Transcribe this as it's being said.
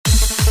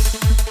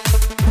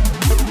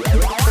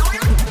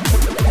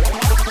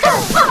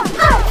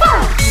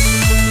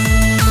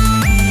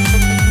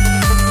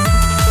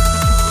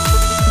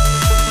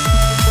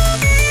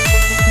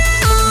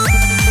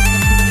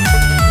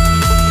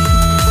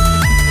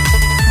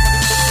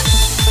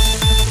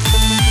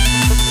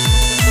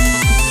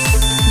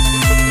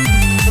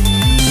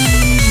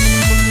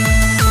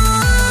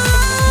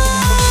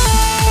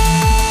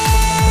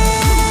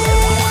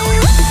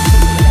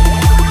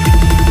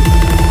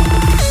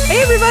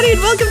everybody,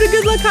 and welcome to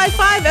Good Luck High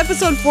Five,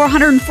 episode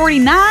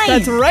 449.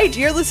 That's right.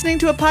 You're listening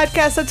to a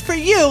podcast that's for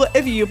you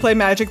if you play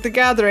Magic the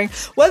Gathering.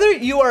 Whether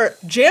you are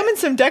jamming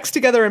some decks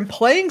together and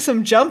playing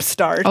some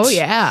Jumpstart. Oh,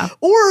 yeah.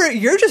 Or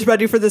you're just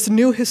ready for this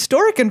new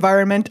historic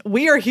environment,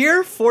 we are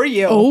here for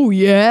you. Oh,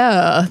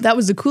 yeah. That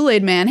was the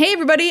Kool-Aid Man. Hey,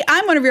 everybody,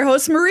 I'm one of your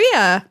hosts,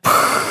 Maria.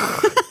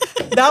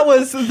 That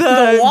was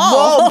the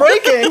wall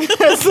breaking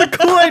as the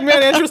Kool-Aid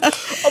Man enters.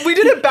 We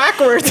did it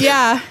backwards.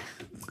 Yeah.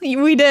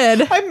 We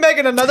did. I'm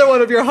Megan, another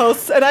one of your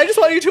hosts, and I just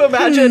want you to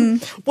imagine,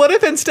 what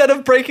if instead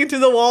of breaking through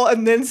the wall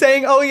and then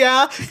saying, oh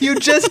yeah, you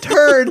just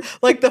heard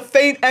like the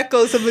faint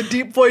echoes of a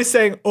deep voice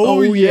saying,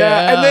 oh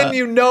yeah. And then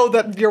you know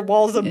that your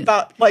wall's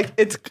about, like,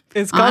 it's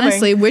coming.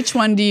 Honestly, which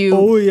one do you,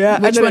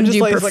 which one do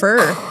you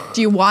prefer? Do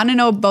you want to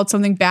know about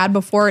something bad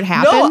before it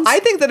happens? No, I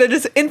think that it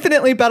is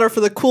infinitely better for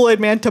the Kool-Aid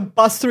Man to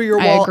bust through your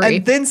wall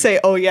and then say,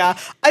 oh yeah.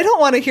 I don't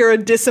want to hear a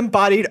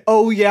disembodied,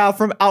 oh yeah,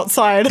 from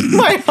outside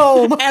my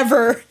home.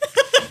 Ever.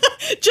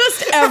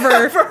 Just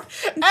ever.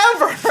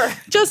 ever.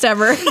 Just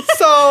ever.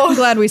 So I'm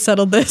glad we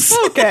settled this.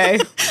 Okay.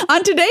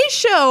 On today's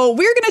show,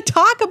 we're going to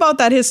talk about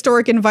that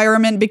historic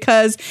environment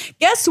because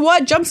guess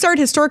what? Jumpstart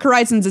Historic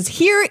Horizons is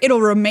here.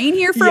 It'll remain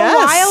here for a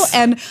while,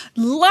 and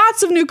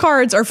lots of new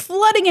cards are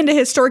flooding into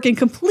Historic and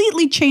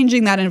completely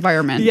changing that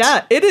environment.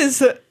 Yeah, it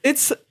is.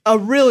 It's a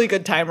really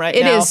good time right now.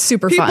 It is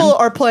super fun. People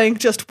are playing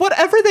just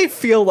whatever they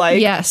feel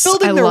like. Yes,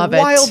 building their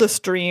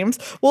wildest dreams.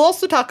 We'll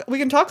also we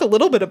can talk a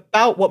little bit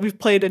about what we've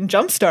played in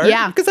Jumpstart.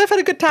 Yeah. Because I've had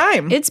a good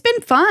time. It's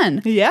been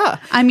fun. Yeah.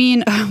 I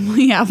mean,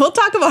 yeah, we'll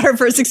talk about our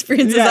first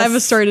experiences. Yes. I have a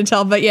story to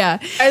tell, but yeah.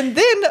 And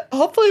then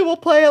hopefully we'll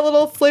play a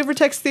little Flavor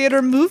Text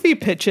Theater movie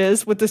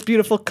pitches with this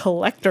beautiful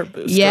collector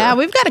booster. Yeah,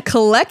 we've got a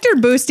collector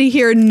boosty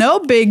here. No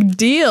big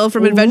deal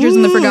from Adventures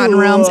in the Forgotten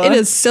Realms. It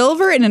is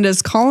silver and it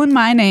is calling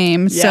my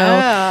name.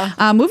 Yeah.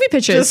 So movie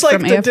pitches just like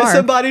from the AFR.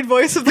 Disembodied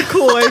voice of the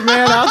Kool-Aid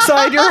Man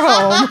outside your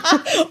home.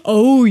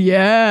 Oh,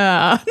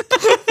 yeah.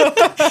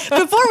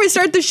 Before we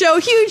start the show,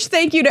 huge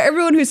thank you to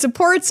everyone who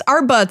supports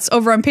our butts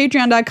over on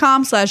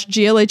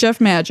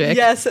patreon.com/GLHFmagic.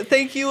 Yes,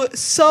 thank you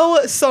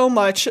so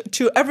much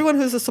to everyone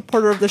who's a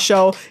supporter of the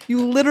show.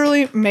 You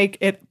literally make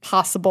it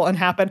possible and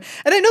happen.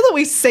 And I know that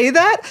we say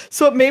that,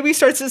 so it maybe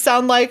starts to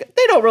sound like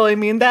they don't really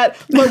mean that,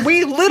 but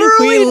we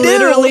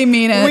literally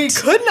mean it. We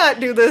could not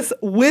do this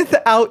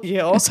without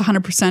you. It's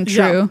 100%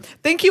 true. Yeah.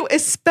 Thank you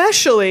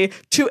especially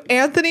to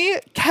Anthony,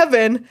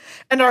 Kevin,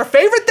 and our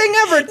favorite thing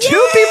ever,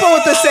 two people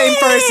with the same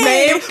first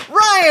name,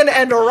 Ryan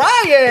and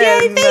Ryan.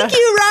 Yay, thank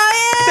you,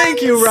 Ryan.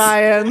 Thank you,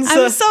 Ryan.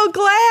 I'm so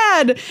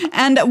glad.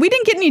 And we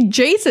didn't get any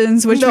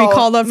Jasons, which we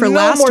called up for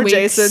last week. No more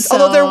Jasons,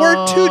 although there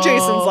were two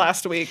Jasons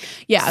last week.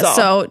 Yeah,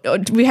 so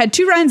we had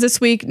two Ryans this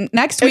week.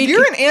 Next week, if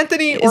you're an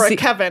Anthony or a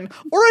Kevin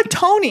or a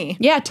Tony.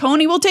 Yeah,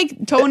 Tony. We'll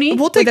take Tony.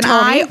 We'll take with an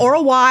Tony. I or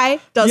a Y.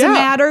 Doesn't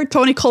matter.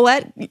 Tony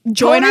Collette,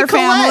 join our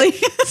family.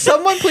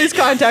 Someone please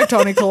contact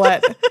Tony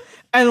Collette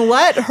and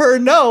let her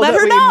know that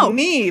we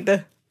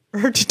need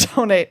her to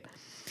donate.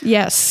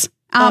 Yes.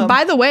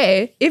 By the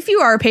way, if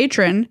you are a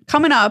patron,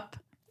 coming up,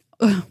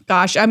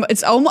 gosh, I'm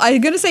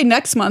going to say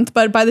next month,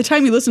 but by the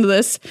time you listen to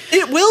this,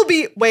 it will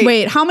be.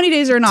 Wait, how many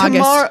days are in August?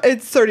 Tomorrow,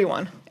 it's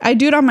 31. I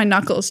do it on my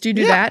knuckles. Do you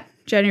do that?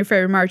 January,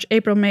 February, March,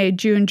 April, May,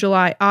 June,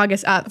 July,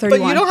 August, 31.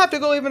 But you don't have to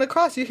go even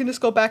across. You can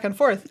just go back and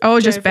forth. Oh,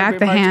 January, just back February,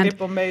 the March, hand.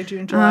 April, May,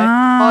 June, July,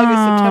 August,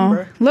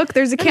 September. Look,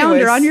 there's a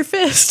calendar on your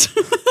fist.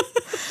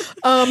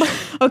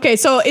 Okay,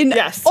 so in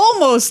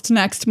almost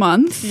next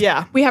month,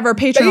 we have our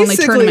Patreon-only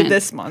tournament.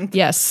 This month.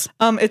 Yes.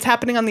 It's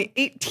happening on the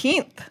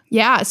 18th.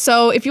 Yeah,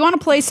 so if you want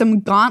to play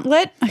some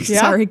Gauntlet.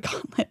 Gladiator.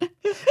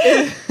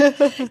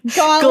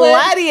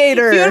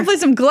 If you want to play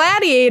some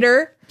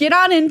Gladiator, get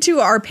on into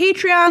our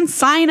Patreon,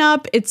 sign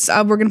up. It's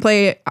we're going to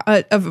play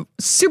a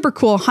super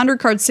cool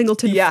 100-card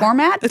singleton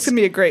format. It's going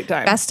to be a great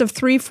time. Best of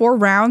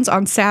 3-4 rounds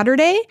on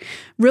Saturday.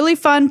 Really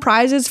fun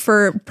prizes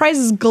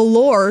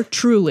galore,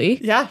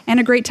 truly. Yeah. And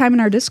a great time in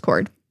our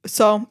Discord.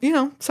 So,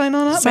 sign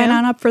on up, Sign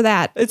on up for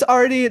that.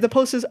 The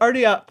post is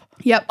already up.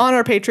 Yep. On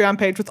our Patreon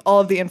page with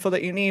all of the info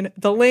that you need.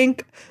 The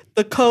link,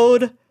 the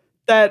code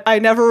that I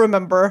never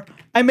remember.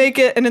 I make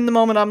it, and in the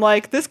moment I'm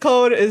like, this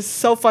code is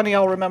so funny,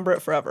 I'll remember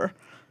it forever.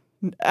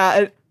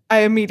 I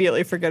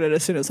immediately forget it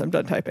as soon as I'm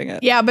done typing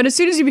it. Yeah, but as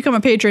soon as you become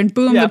a patron,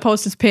 boom, the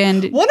post is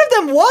pinned. One of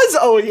them was,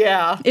 oh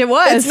yeah. It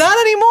was. It's not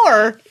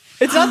anymore.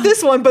 It's not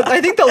this one, but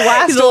I think the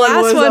last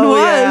one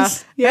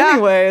was. Yeah.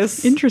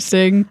 Anyways.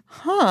 Interesting.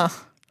 Huh.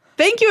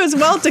 Thank you as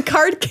well to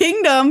Card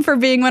Kingdom for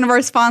being one of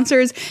our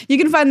sponsors. You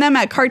can find them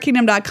at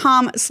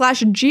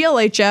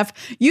cardkingdom.com/GLHF.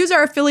 Use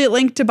our affiliate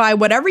link to buy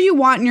whatever you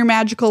want in your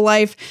magical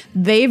life.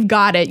 They've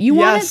got it. You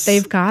want it?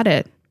 They've got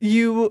it.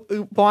 You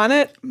want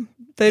it?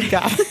 They've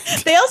got it.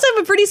 They also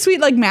have a pretty sweet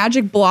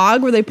magic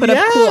blog where they put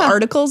up cool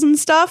articles and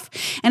stuff.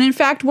 And in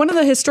fact, one of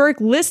the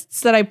historic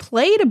lists that I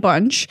played a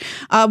bunch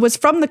was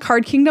from the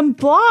Card Kingdom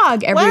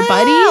blog,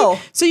 everybody. Wow.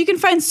 So you can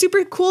find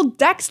super cool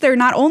decks there.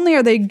 Not only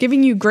are they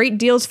giving you great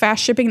deals,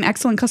 fast shipping, and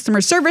excellent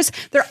customer service,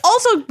 they're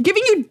also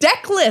giving you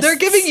deck lists. They're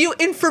giving you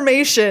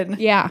information.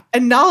 Yeah.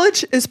 And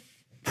knowledge is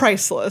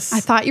priceless. I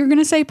thought you were going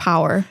to say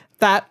power.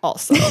 That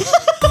also.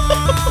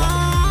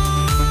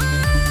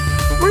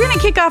 going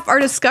to kick off our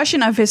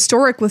discussion of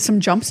Historic with some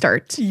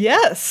Jumpstart.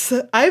 Yes,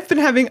 I've been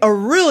having a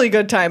really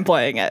good time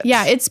playing it.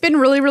 Yeah, it's been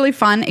really, really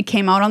fun. It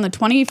came out on the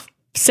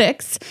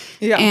 26th,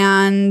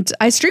 and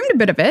I streamed a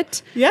bit of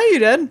it. Yeah, you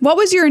did. What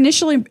was your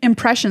initial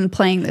impression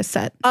playing this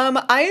set?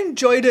 I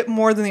enjoyed it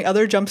more than the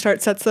other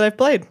Jumpstart sets that I've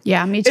played.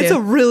 Yeah, me too. It's a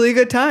really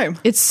good time.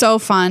 It's so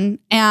fun.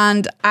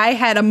 And I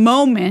had a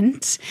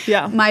moment.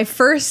 Yeah. I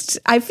feel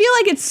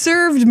like it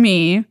served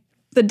me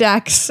the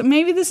decks.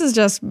 Maybe this is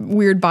just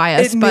weird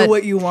bias, It but knew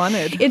what you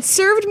wanted. it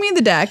served me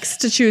the decks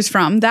to choose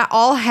from that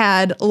all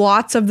had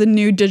lots of the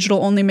new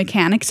digital only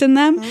mechanics in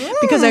them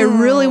because I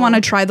really want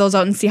to try those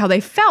out and see how they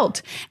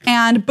felt.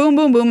 And boom,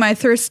 boom, boom, my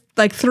first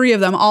like 3 of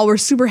them all were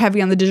super heavy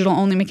on the digital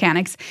only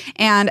mechanics.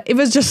 And it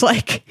was just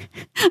like,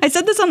 I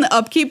said this on the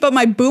upkeep, but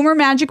my boomer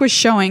magic was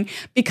showing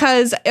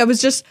because I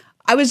was just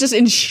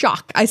in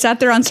shock. I sat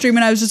there on stream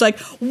and I was just like,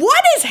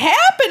 what is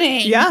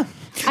happening? Yeah.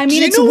 I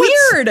mean, it's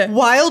what's weird.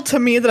 wild to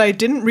me that I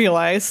didn't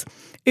realize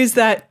is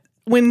that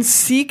when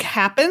seek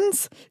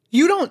happens,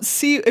 you don't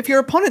see, if your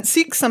opponent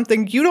seeks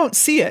something, you don't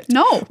see it.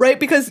 No. Right?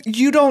 Because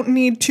you don't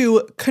need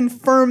to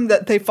confirm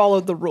that they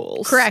followed the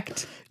rules.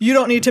 Correct. You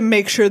don't need to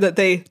make sure that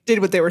they did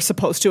what they were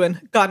supposed to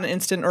and got an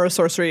instant or a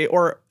sorcery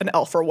or an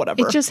elf or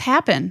whatever. It just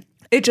happened.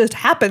 It just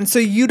happened. So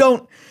you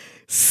don't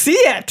see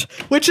it,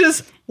 which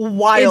is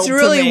wild. It's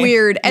really to me.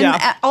 weird. And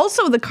Yeah.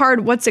 also the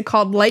card, what's it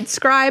called? Light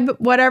Scribe,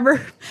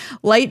 whatever.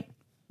 Light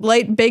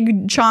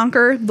Big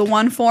Chonker, the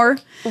 1/4.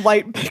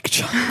 Light big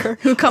chunker.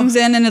 Who comes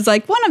in and is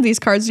like, one of these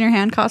cards in your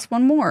hand costs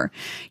 1 more.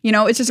 You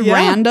know, it's just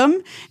random.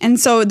 And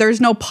so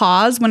there's no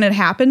pause when it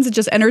happens. It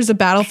just enters the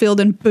battlefield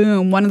and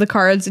boom, one of the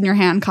cards in your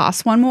hand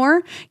costs 1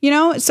 more. You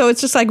know, so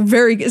it's just like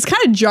it's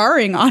kind of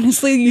jarring,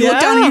 honestly. You look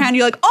down in your hand,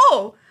 you're like,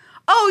 oh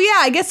yeah,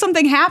 I guess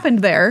something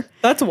happened there.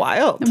 That's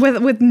wild.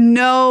 With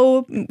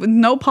no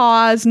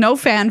pause, no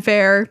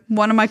fanfare.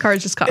 One of my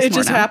cards just cost more. It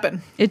just now.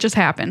 happened. It just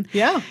happened.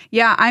 Yeah.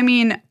 Yeah, I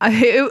mean,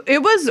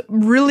 it was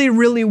really,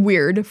 really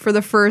weird for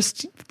the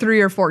first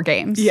 3 or 4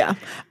 games. Yeah.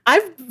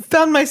 I've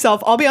found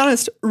myself, I'll be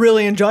honest,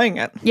 really enjoying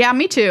it. Yeah,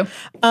 me too.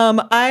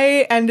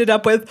 I ended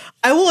up with,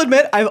 I will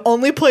admit, I've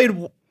only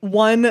played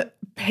one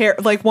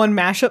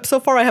mashup so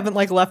far. I haven't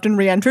left and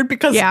re-entered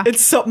because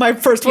it's so, my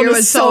first one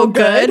is so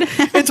good.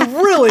 It's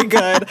really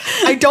good.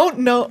 I don't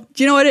know.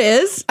 Do you know what it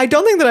is? I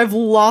don't think that I've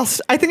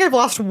lost, I think I've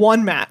lost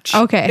 1 match.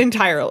 Okay.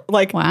 Entirely.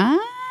 Wow.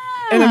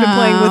 And I've been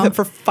playing with it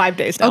for 5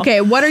 days now. Okay,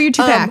 what are your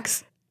 2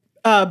 packs?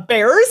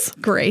 Bears.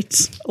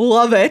 Great.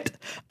 Love it.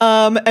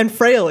 And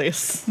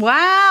Freyalise.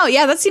 Wow.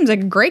 Yeah, that seems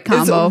like a great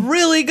combo. It's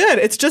really good.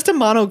 It's just a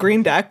mono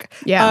green deck.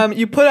 Yeah.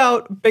 You put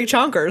out big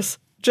chonkers.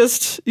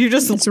 It's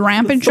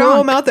rampant throw chonk.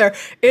 them out there.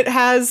 It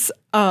has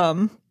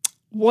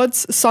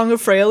what's Song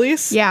of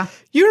Freyalise? Yeah.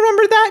 You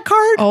remember that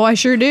card? Oh, I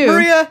sure do.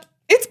 Maria,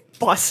 it's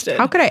busted.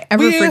 How could I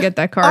ever forget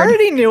that card?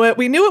 Already knew it.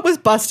 We knew it was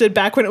busted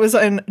back when it was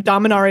in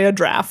Dominaria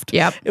draft.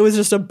 Yep. It was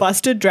just a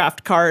busted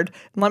draft card.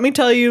 And let me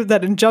tell you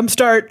that in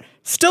Jumpstart,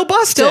 still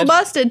busted. Still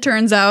busted,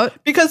 turns out.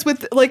 Because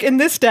with in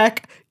this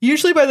deck,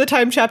 usually by the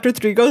time chapter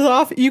 3 goes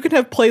off, you can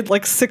have played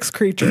 6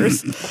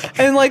 creatures.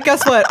 And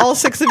guess what? All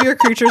 6 of your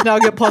creatures now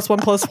get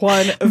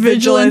 +1/+1.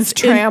 Vigilance,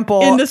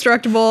 trample.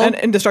 Indestructible. And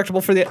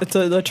indestructible for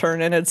the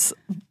turn, and it's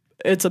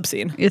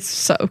obscene. It's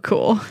so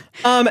cool.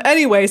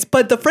 Anyways,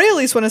 but the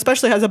Freyalise one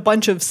especially has a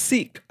bunch of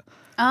seek.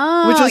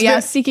 Oh, Which is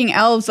good. seeking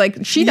elves,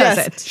 she does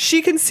it.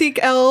 She can seek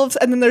elves,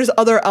 and then there's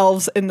other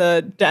elves in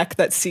the deck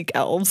that seek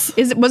elves.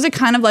 Was it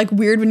kind of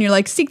weird when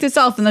you're seek this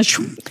elf and then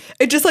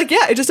It just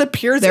it just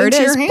appears there into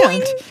it your is.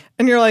 hand. Boing.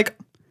 And you're like,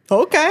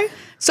 okay.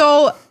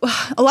 So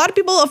a lot of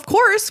people, of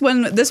course,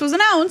 when this was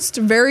announced,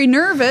 very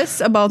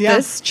nervous about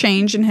this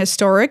change in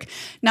Historic.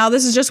 Now,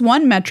 this is just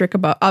one metric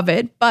of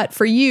it, but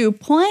for you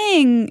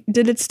playing,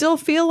 did it still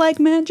feel like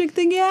Magic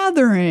the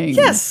Gathering?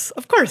 Yes,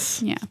 of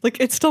course. Yeah.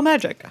 It's still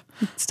Magic.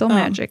 It's still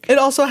Magic. It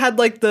also had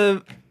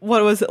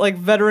what was it,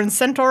 Veteran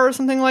Centaur or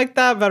something like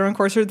that? Veteran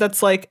Courser.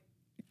 That's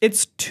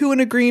it's 2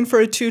 and a green for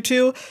a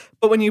 2/2,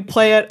 but when you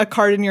play it, a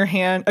card in your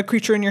hand, a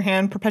creature in your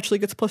hand perpetually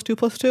gets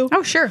 +2/+2.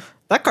 Oh, sure.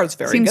 That card's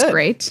very Seems good.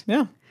 great.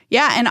 Yeah.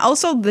 Yeah, and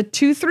also the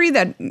 2/3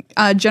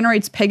 that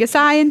generates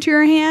Pegasi into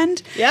your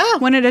hand. Yeah.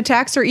 When it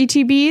attacks or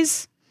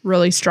ETBs,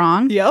 really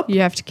strong. Yep.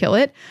 You have to kill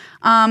it.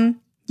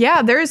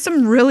 Yeah, there is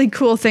some really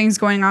cool things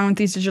going on with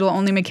these digital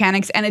only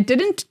mechanics, and it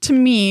didn't, to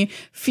me,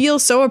 feel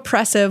so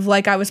oppressive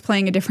like I was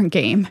playing a different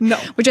game. No.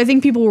 Which I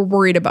think people were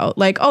worried about.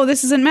 Oh,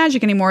 this isn't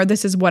Magic anymore.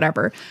 This is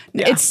whatever.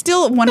 Yeah. It's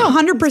still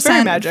 100% it's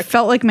very Magic.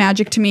 felt like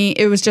Magic to me.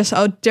 It was just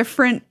a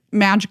different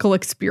magical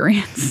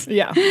experience.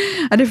 Yeah.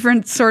 A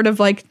different sort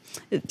of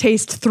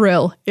taste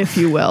thrill, if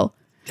you will.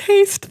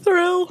 Taste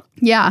thrill.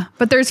 Yeah,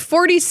 but there's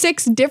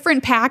 46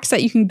 different packs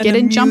that you can get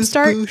in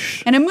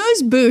Jumpstart. And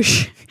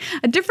Amuse-Bouche.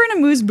 A different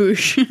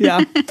Amuse-Bouche.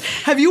 Yeah.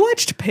 Have you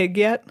watched Pig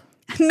yet?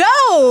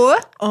 No!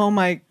 Oh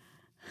my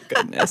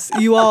goodness.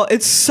 You all,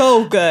 it's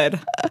so good.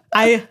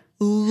 I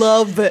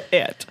love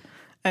it.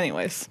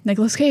 Anyways.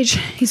 Nicolas Cage.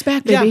 He's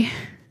back, baby.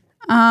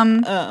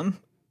 Yeah.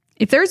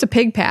 If there's a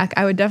pig pack,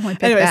 I would definitely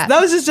pick that.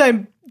 That was just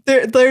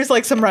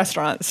there's some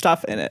restaurant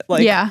stuff in it.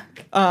 Yeah.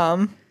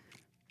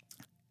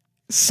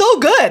 So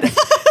good.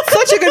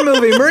 Such a good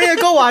movie. Maria,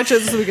 go watch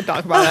it so we can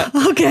talk about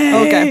it.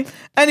 Okay.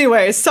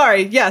 Anyway,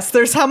 sorry. Yes,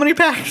 there's how many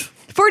packs?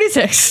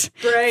 46.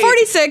 Great.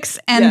 46,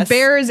 and Yes.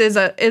 bears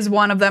is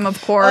one of them,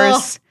 of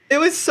course. It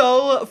was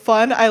so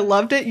fun. I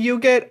loved it. You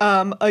get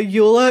a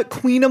Eula,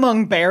 queen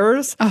among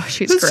bears. Oh,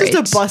 she's who's great.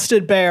 just a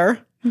busted bear.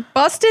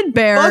 Busted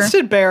bear.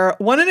 Busted bear,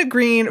 1 and a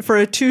green for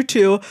a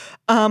 2/2.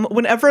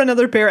 Whenever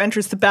another bear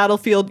enters the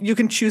battlefield, you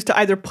can choose to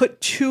either put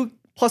 2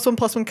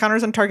 +1/+1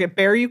 counters on target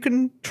bear you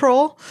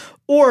control,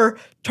 or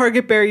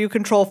target bear you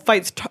control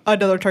fights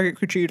another target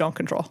creature you don't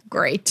control.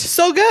 Great.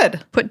 So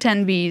good. Put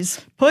 10 Bs.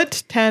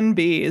 Put 10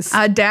 Bs.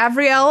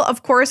 Davriel,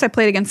 of course. I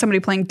played against somebody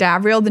playing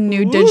Davriel, the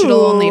new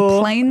digital-only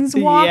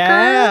planeswalker.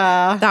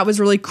 Yeah. That was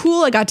really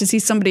cool. I got to see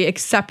somebody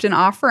accept an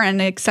offer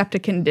and accept a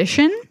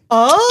condition.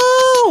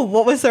 Oh,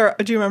 what was their?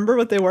 Do you remember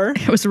what they were?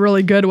 It was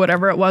really good,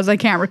 whatever it was. I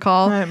can't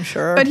recall. I'm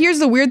sure. But here's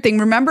the weird thing.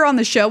 Remember on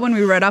the show when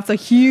we read off the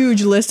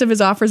huge list of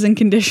his offers and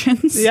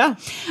conditions? Yeah.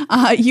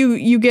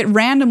 You get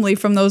randomly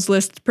from those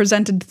lists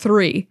presented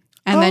 3.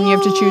 And then you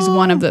have to choose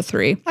one of the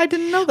 3. I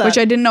didn't know that. Which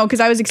I didn't know because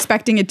I was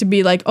expecting it to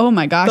be like, oh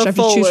my gosh, The I have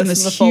to full choose from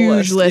list this and the full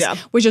huge list, list, yeah.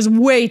 which is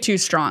way too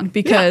strong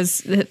because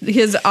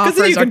his offers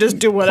then you can are just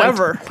do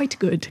whatever. Quite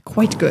good.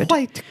 Quite good.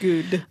 Quite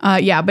good.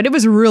 Yeah, but it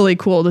was really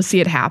cool to see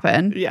it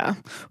happen. Yeah.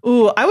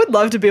 Ooh, I would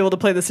love to be able to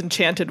play this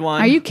enchanted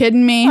one. Are you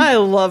kidding me? I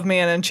love me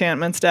an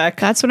enchantments deck.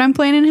 That's what I'm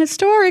playing in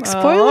Historic.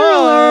 Spoiler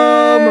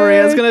Oh, alert.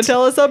 Maria's going to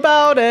tell us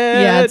about it.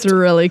 Yeah, it's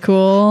really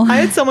cool. I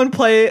had someone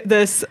play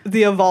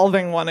the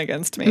evolving one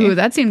against me, Ooh,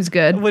 that seems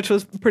good. which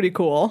was pretty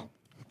cool.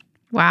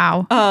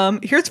 Wow.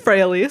 Here's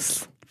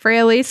Freyalise.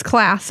 Freyalise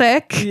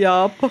Classic.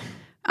 Yup.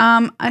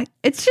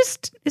 It's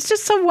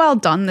just so well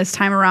done this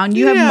time around.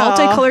 You Yeah. have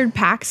multicolored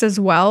packs as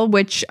well,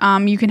 which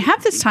you can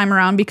have this time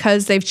around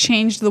because they've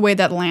changed the way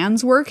that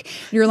lands work.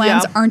 Your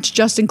lands Yeah. aren't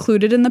just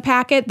included in the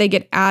packet; they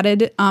get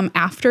added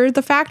after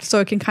the fact, so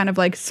it can kind of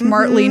like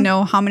smartly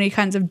know how many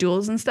kinds of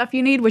duels and stuff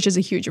you need, which is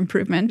a huge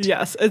improvement.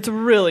 Yes, it's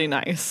really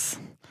nice.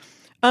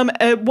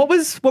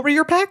 What were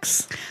your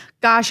packs?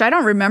 Gosh, I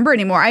don't remember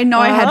anymore. I know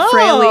I had Oh.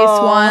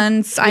 Freyalise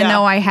once. I Yeah.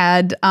 know I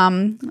had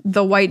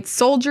the White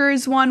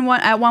Soldiers one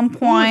at one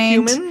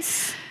point.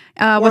 Humans?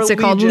 What's Or it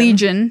called? Legion.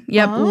 Legion.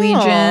 Yep, Oh.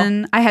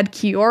 Legion. I had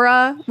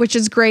Kiora, which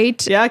is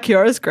great. Yeah,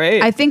 Kiora's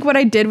great. I think what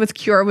I did with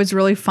Kiora was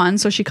really fun.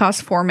 So she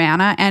costs 4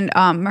 mana, and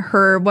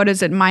her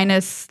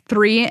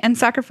 -3 and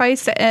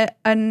sacrifice a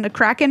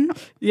Kraken.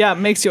 Yeah, it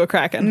makes you a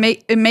Kraken.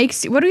 It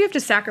makes. What do you have to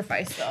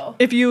sacrifice though?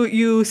 If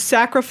you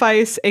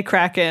sacrifice a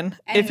Kraken,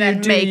 And if you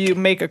then do, you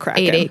make a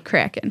Kraken. 8/8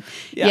 Kraken.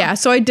 Yeah. Yeah.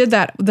 So I did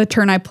that the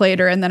turn I played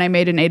her, and then I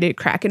made an 8/8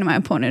 Kraken, and my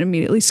opponent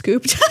immediately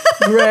scooped.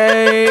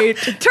 Great.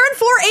 Turn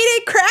 4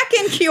 8/8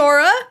 Kraken, Kiora.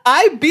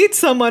 I beat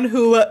someone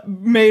who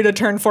made a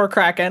turn 4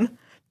 Kraken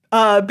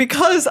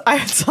because I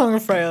had Song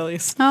of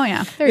Freyalise. Oh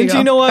yeah, there you And go.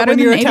 you know what? Better When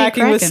than you're 8/8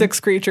 attacking with Kraken. 6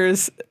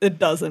 creatures, it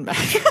doesn't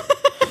matter.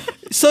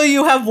 So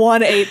you have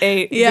 1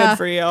 8/8. Yeah. Good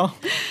for you.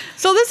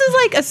 So this is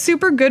like a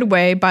super good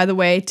way, by the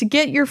way, to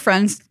get your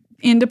friends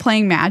into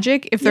playing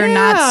Magic if they're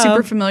not Yeah.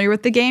 super familiar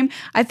with the game.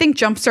 I think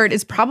Jumpstart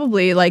is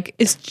probably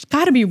it's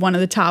got to be one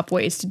of the top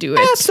ways to do it.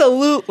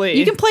 Absolutely.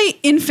 You can play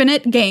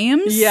infinite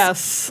games.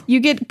 Yes. You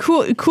get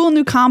cool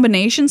new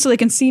combinations so they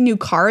can see new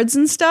cards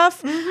and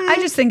stuff. Mm-hmm. I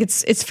just think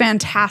it's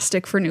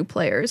fantastic for new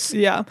players.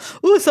 Yeah.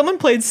 Ooh, someone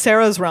played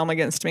Sarah's Realm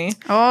against me.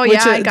 Oh, which,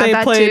 yeah, I got they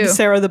that played too.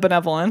 Sarah the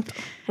Benevolent,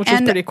 which is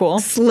pretty cool.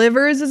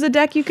 Slivers is a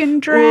deck you can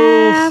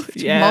draft.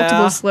 yeah.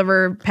 Multiple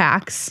sliver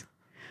packs.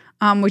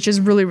 Which is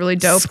really, really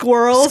dope.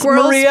 Squirrels.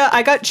 Maria,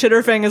 I got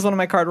Chitterfang as one of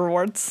my card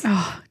rewards.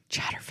 Oh,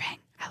 Chatterfang.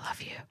 I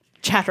love you.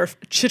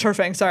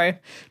 Chitterfang, sorry.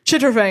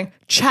 Chatterfang.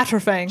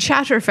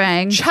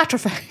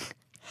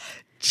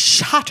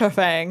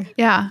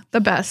 Yeah,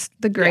 the best.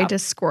 The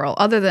greatest squirrel.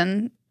 Other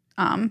than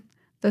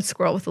the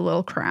squirrel with the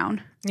little crown.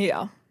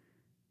 Yeah.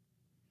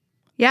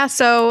 Yeah,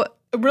 so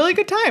A really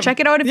good time. check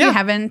it out if you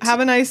haven't. Have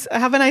a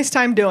nice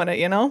time doing it,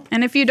 you know?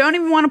 And if you don't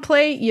even want to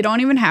play, you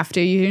don't even have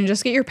to. You can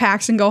just get your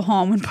packs and go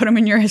home and put them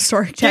in your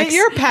historic Get decks.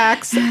 your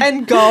packs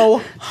and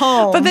go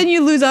home. But then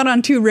you lose out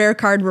on 2 rare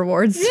card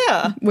rewards.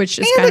 Yeah. Which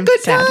is And kind a of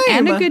good sad.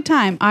 time. And a good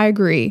time. I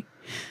agree.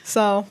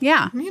 So,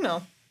 Yeah. you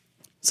know.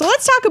 So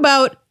let's talk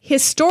about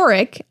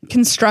Historic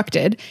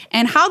Constructed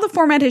and how the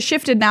format has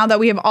shifted now that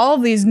we have all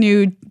of these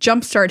new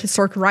Jumpstart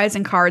Historic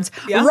Horizon cards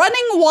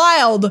running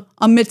wild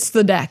amidst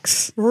the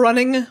decks.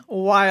 Running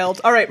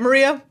wild. All right,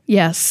 Maria,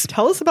 Yes.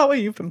 tell us about what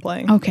you've been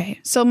playing. Okay,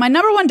 so my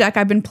number 1 deck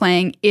I've been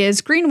playing is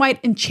Green-White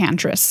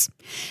Enchantress.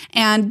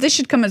 And this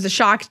should come as a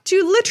shock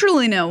to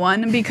literally no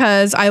one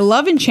because I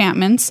love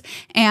enchantments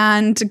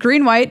and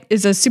Green-White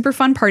is a super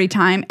fun party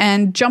time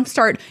and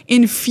Jumpstart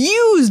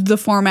infused the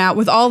format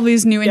with all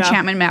these new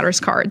Enchantment Matters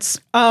cards.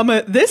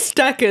 This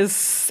deck is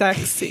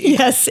sexy.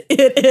 Yes,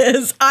 it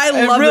is. I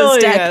love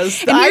really this deck.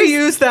 is. And I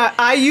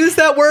here's- use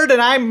that word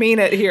and I mean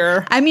it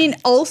here. I mean,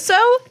 also,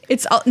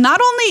 it's not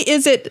only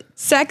is it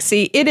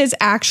sexy, it is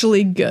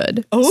actually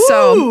good. Ooh.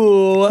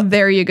 So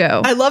there you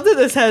go. I love that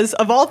this has,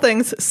 of all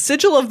things,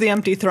 Sigil of the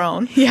Empty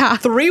Throne. Yeah.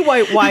 3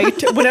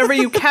 white. Whenever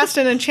you cast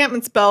an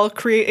enchantment spell,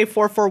 create a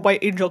 4/4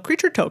 white angel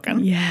creature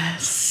token.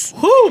 Yes.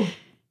 Whoo!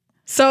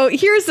 So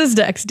here's this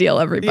deck's deal,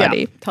 everybody.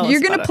 Yeah, tell us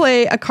You're going about to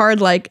play a card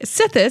like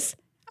Sithis,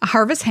 a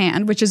Harvest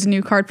Hand, which is a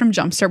new card from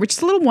Jumpstart, which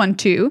is a little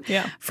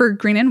 1/2 for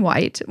green and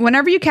white.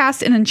 Whenever you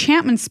cast an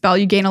enchantment spell,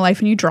 you gain a life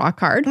and you draw a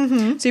card.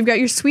 So you've got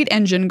your sweet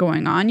engine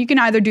going on. You can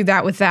either do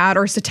that with that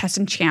or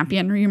Setessan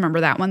Champion. Remember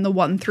that one, the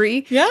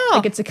 1/3? Yeah.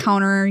 Like it's a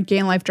counter,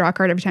 gain a life, draw a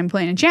card every time you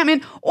play an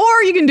enchantment.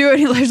 Or you can do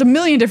it, there's a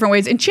million different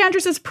ways.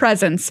 Enchantress's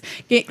Presence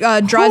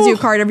draws you a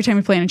card every time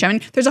you play an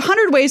enchantment. There's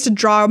 100 ways to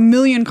draw a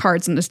million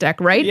cards in this deck,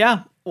 right?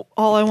 Yeah.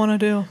 All I want to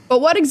do. But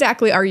what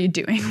exactly are you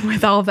doing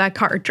with all of that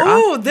card draw?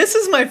 Oh, this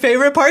is my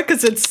favorite part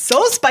because it's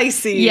so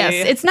spicy. Yes,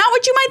 it's not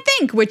what you might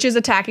think, which is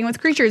attacking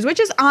with creatures, which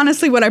is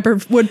honestly what I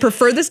would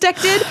prefer this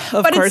deck did.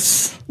 But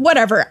course. It's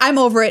whatever. I'm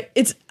over it.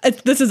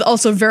 This is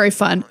also very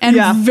fun and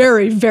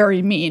very,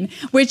 very mean,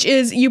 which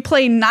is you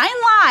play 9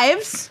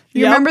 lives.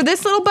 You remember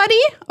this little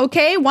buddy?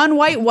 Okay, 1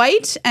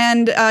 white,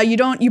 and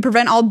you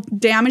prevent all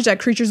damage that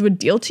creatures would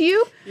deal to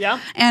you. Yeah.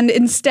 And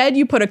instead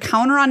you put a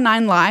counter on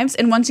 9 lives,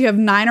 and once you have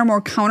 9 or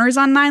more counters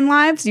on 9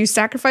 lives, you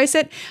sacrifice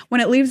it.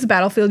 When it leaves the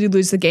battlefield, you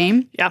lose the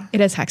game. Yeah. It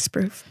has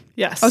hexproof.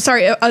 Yes. Oh,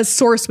 sorry, a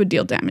source would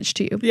deal damage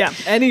to you. Yeah,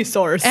 any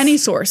source. Any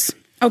source.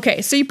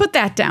 Okay, so you put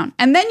that down.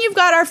 And then you've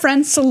got our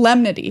friend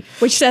Solemnity,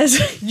 which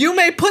says... You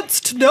may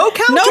put no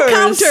counters. No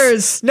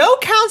counters. No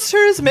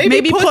counters.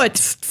 Maybe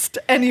put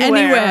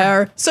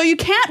anywhere. So you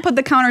can't put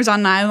the counters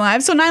on 9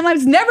 lives. So 9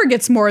 lives never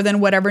gets more than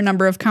whatever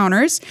number of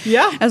counters.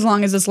 Yeah. As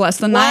long as it's less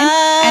than 9.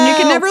 Wow. And you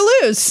can never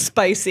lose.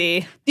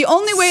 Spicy. The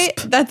only way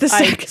that the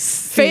deck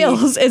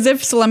fails is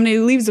if Solemnity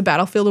leaves the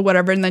battlefield or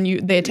whatever, and then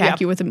they attack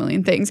you with a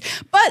million things.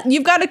 But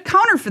you've got a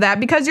counter for that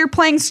because you're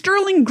playing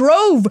Sterling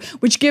Grove,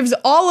 which gives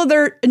all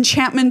other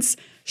enchantments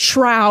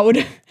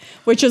Shroud,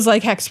 which is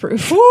like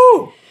hexproof.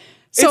 Woo!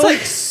 So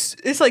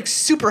it's like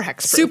super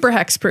hexproof. Super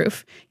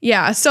hexproof.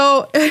 Yeah.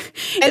 So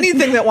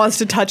anything that wants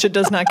to touch it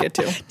does not get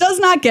to. Does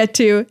not get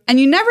to. And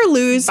you never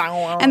lose.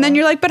 And then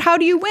you're like, but how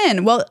do you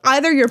win? Well,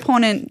 either your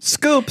opponent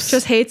scoops.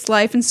 Just hates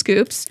life and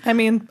scoops. I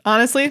mean,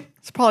 honestly,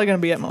 it's probably going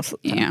to be it most of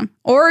the time. Yeah.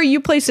 Or you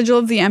play Sigil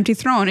of the Empty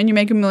Throne and you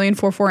make 1,000,000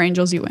 4/4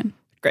 angels, you win.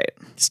 Great.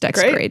 This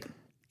deck's great.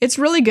 It's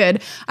really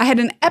good. I had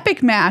an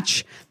epic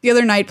match the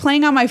other night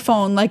playing on my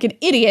phone like an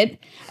idiot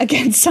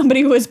against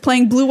somebody who was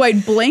playing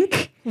Blue-White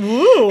Blink.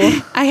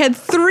 Ooh. I had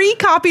 3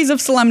 copies of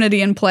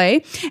Solemnity in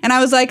play, and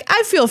I was like,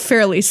 I feel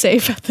fairly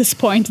safe at this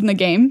point in the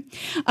game,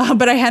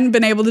 but I hadn't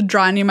been able to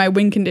draw any of my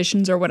win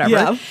conditions or whatever.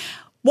 Yeah.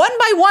 One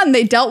by one,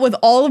 they dealt with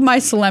all of my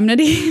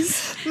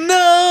Solemnities.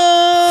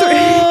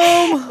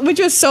 No! Which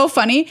was so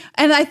funny.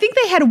 And I think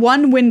they had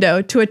one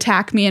window to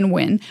attack me and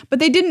win, but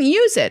they didn't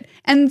use it.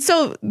 And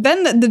so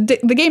then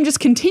the game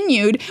just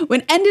continued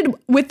when ended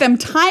with them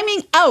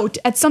timing out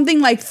at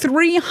something like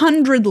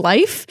 300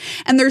 life.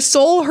 And their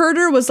Soul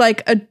Herder was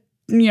like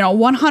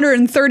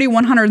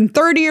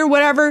 130 or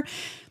whatever.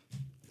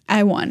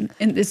 I won.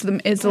 And it's the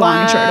long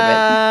and short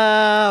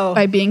of it.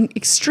 By being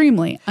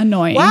extremely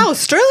annoying. Wow,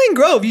 Sterling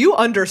Grove, you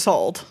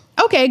undersold.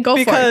 Okay, go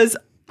for it. Because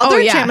other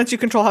enchantments you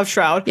control have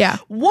Shroud. Yeah.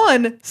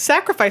 1,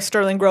 sacrifice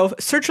Sterling Grove,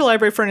 search your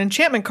library for an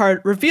enchantment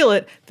card, reveal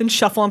it, then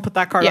shuffle and put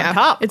that card on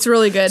top. It's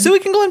really good. So we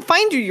can go and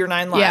find you your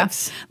 9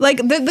 lives. Yeah. Like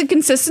the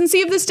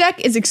consistency of this deck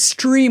is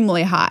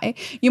extremely high.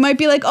 You might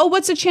be like, oh,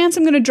 what's the chance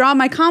I'm going to draw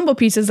my combo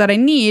pieces that I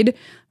need?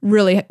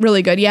 Really,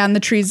 really good. Yeah, and the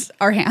trees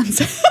are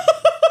hands.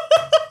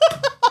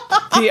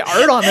 The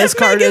art on this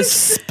card is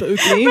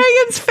spooky.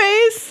 Megan's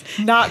face.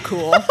 Not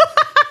cool.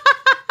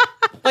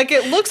 Like,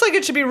 it looks like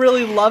it should be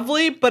really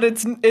lovely, but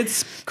it's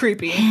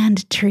creepy.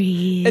 Hand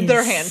trees.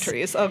 They're hand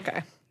trees.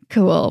 Okay.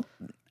 Cool.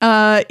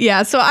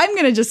 Yeah, so I'm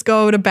going to just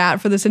go to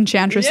bat for this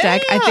Enchantress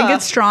deck. I think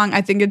it's strong.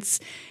 I think it's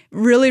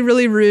really,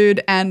 really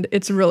rude, and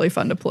it's really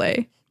fun to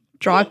play.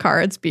 Draw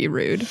cards, be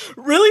rude.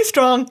 Really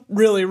strong,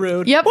 really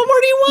rude. Yep. What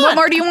more do you want? What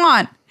more do you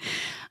want?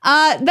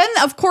 Then,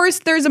 of course,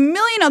 there's a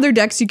million other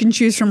decks you can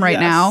choose from right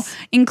now,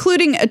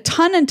 including a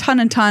ton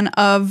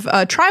of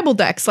tribal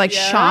decks like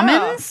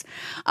Shamans,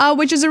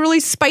 which is a really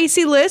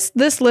spicy list.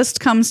 This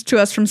list comes to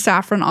us from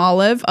Saffron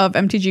Olive of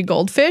MTG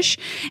Goldfish.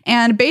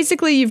 And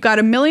basically, you've got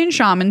 1,000,000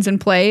 Shamans in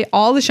play,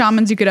 all the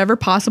Shamans you could ever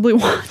possibly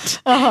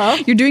want.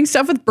 You're doing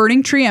stuff with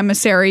Burning Tree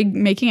Emissary,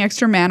 making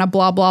extra mana,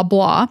 blah, blah,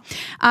 blah.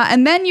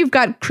 And then you've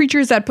got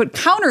creatures that put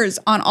counters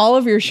on all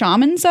of your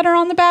Shamans that are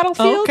on the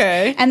battlefield.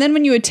 Okay. And then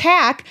when you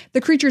attack, the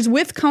creatures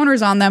with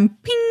counters on them,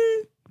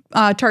 ping,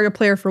 target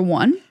player for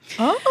 1.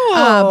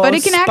 But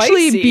it can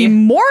actually be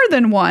more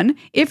than 1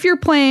 if you're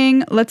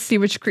playing. Let's see,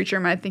 which creature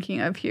am I thinking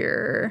of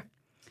here?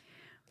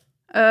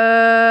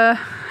 I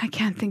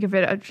can't think of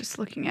it. I'm just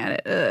looking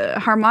at it.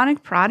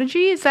 Harmonic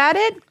Prodigy, is that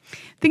it? I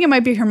think it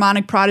might be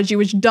Harmonic Prodigy,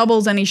 which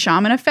doubles any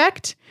shaman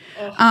effect.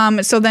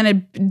 So then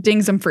it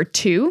dings them for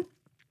 2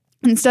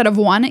 instead of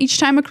 1 each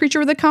time a creature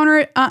with a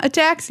counter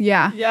attacks.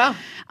 Yeah.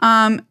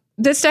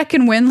 this deck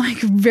can win like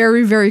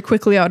very, very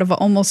quickly out of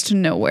almost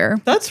nowhere,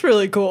 That's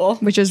really cool.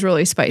 which is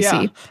really spicy.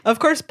 Yeah. Of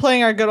course,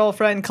 playing our good old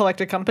friend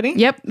Collected Company.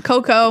 Yep,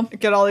 Coco.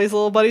 Get all these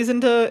little buddies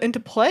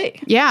into play.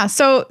 Yeah,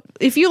 so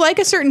if you like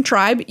a certain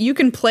tribe, you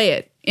can play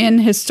it in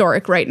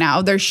Historic right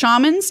now. There's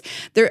shamans.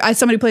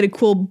 Somebody played a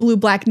cool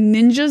blue-black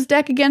ninjas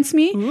deck against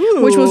me,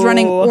 which was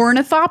running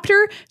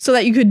Ornithopter so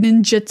that you could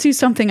ninjutsu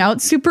something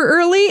out super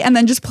early and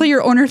then just play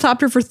your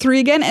Ornithopter for free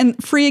again and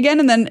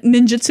then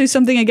ninjutsu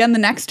something again the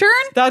next turn.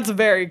 That's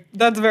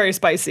very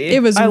spicy.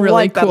 It was I really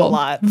like cool. that a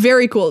lot.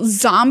 Very cool.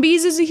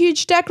 Zombies is a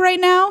huge deck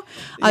right now.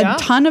 Yeah. A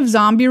ton of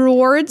zombie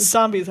rewards.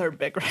 Zombies are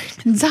big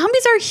right now.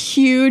 Zombies are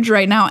huge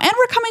right now. And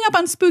we're coming up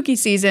on spooky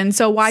season,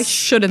 so why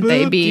shouldn't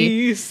they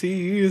be? Spooky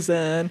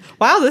season.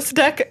 Wow, this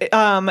deck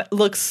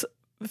looks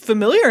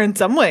familiar in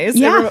some ways.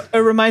 Yeah. It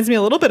reminds me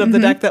a little bit of the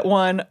deck that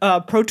won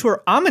Pro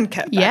Tour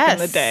Amonkhet back in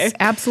the day.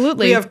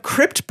 Absolutely. We have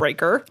Crypt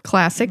Breaker.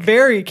 Classic.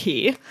 Very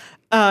key.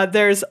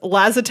 There's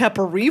Lazotep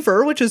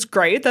Reaver, which is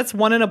great. That's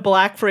 1 and a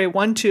black for a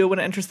 1/2. When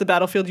it enters the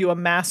battlefield, you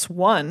amass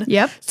 1.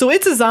 Yep. So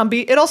it's a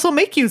zombie. It also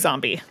make you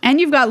zombie. And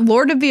you've got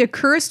Lord of the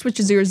Accursed, which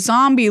is your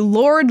zombie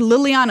lord,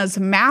 Liliana's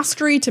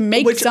mastery to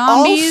make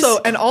zombies.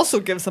 Also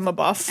gives them a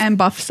buff. And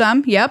buff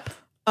some. Yep.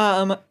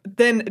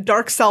 Then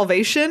Dark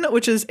Salvation,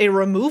 which is a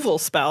removal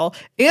spell,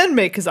 and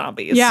make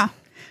zombies. Yeah.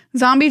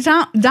 Zombie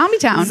Town.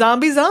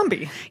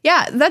 Zombie.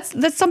 Yeah,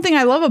 that's something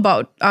I love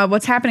about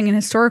what's happening in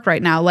Historic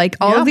right now. Like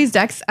all of these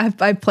decks,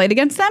 I've played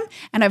against them,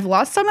 and I've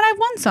lost some, and I've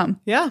won some.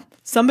 Yeah.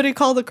 Somebody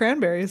call the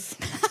Cranberries.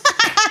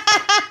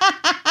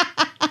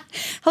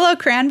 Hello,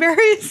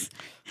 Cranberries.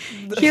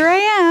 Here I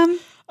am.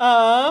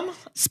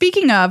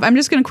 Speaking of, I'm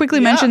just going to quickly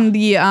mention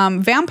the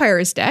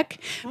Vampires deck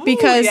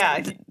because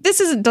this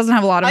doesn't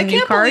have a lot of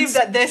new cards. I can't believe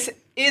that this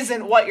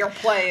isn't what you're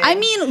playing. I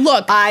mean,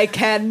 look. I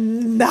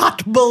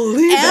cannot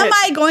believe it. Am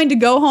I going to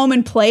go home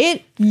and play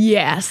it?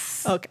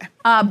 Yes. Okay.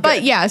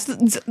 But yes.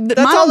 That's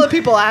all the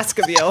people ask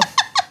of you.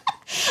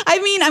 I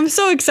mean, I'm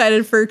so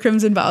excited for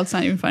Crimson Vow. It's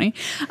not even funny.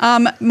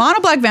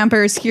 Mono Black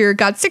Vampires here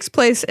got 6th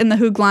place in the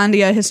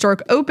Hooglandia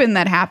Historic Open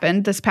that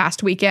happened this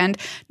past weekend.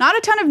 Not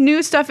a ton of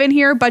new stuff in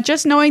here, but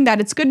just knowing that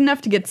it's good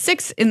enough to get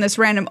 6 in this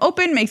random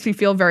open makes me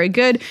feel very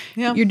good.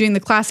 Yeah. You're doing the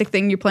classic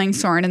thing. You're playing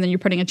Sorin, and then you're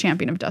putting a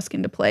Champion of Dusk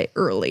into play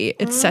early,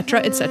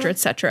 etc., etc.,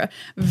 etc.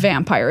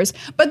 Vampires.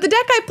 But the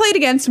deck I played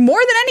against more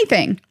than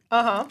anything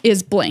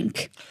is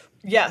Blink.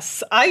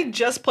 Yes. I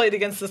just played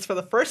against this for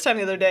the first time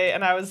the other day,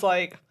 and I was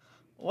like,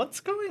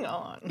 what's going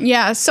on?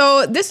 Yeah,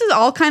 so this is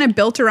all kind of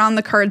built around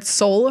the card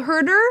Soul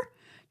Herder.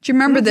 Do you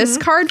remember this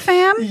card,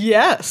 fam?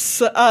 Yes.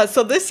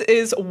 So this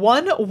is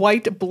 1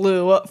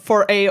 white-blue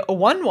for a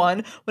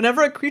 1/1.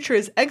 Whenever a creature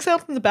is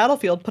exiled from the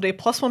battlefield, put a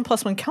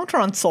 +1/+1 counter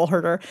on Soul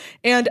Herder.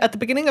 And at the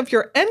beginning of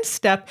your end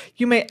step,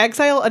 you may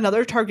exile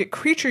another target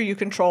creature you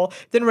control,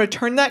 then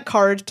return that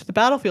card to the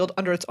battlefield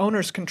under its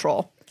owner's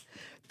control.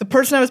 The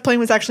person I was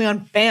playing was actually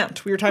on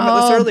Bant. We were talking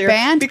about this earlier.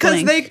 Bant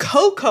because Blink. they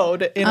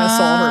co-code in a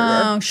Soul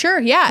Herder. Oh, sure.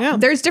 Yeah.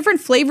 There's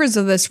different flavors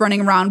of this running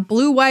around.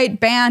 Blue,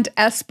 white, Bant,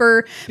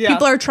 Esper. Yeah.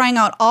 People are trying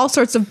out all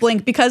sorts of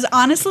Blink because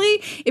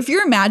honestly, if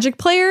you're a Magic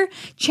player,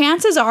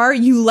 chances are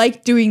you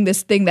like doing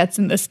this thing that's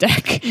in this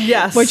deck.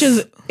 Yes. Which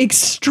is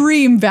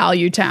extreme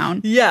value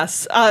town.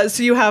 Yes.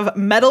 So you have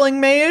Meddling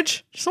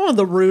Mage. Just one of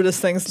the rudest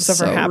things that's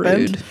ever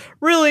happened. Rude.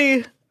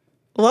 Really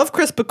love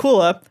Chris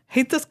Bakula.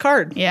 Hate this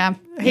card. Yeah.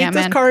 Hate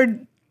this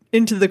card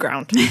into the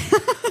ground.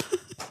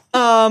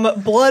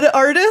 Blood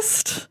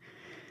Artist,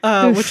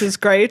 which is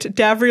great.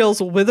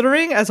 Davriel's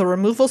Withering as a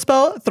removal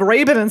spell.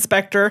 Thraben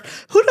Inspector.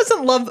 Who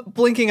doesn't love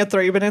blinking a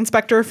Thraben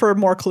Inspector for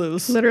more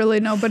clues? Literally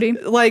nobody.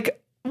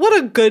 Like,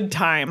 what a good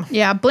time.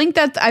 Yeah, Blink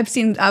that I've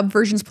seen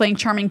versions playing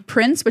Charming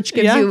Prince, which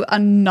gives you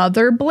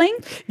another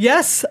Blink.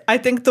 Yes, I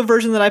think the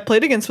version that I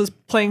played against was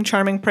playing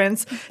Charming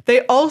Prince.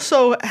 They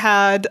also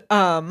had...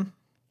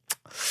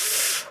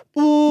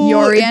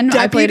 Yorion.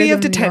 Deputy of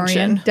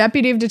Detention. Yorion.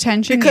 Deputy of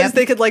Detention. Because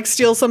they could like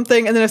steal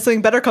something, and then if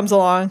something better comes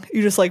along,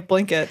 you just like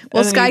blink it.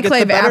 Well,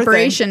 Skyclave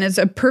Apparition is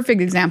a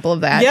perfect example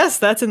of that. Yes,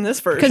 that's in this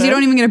version. Because you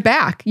don't even get it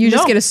back. You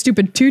just get a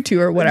stupid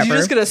tutu or whatever. You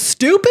just get a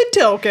stupid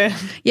token.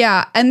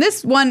 Yeah, and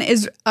this one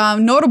is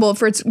notable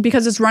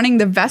because it's running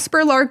the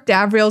Vesper Lark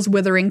Davriel's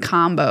Withering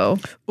combo.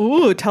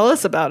 Ooh, tell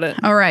us about it.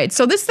 All right,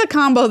 so this is the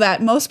combo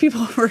that most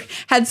people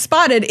had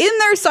spotted in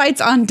their sights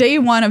on day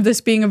one of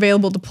this being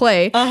available to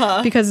play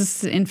because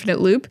it's an infinite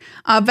loop.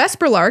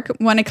 Vesper Lark,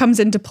 when it comes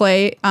into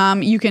play,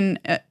 you can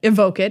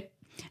evoke it,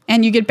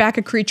 and you get back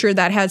a creature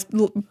that has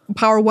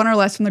power 1 or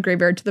less from the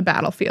graveyard to the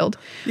battlefield.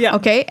 Yeah.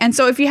 Okay, and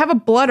so if you have a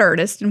Blood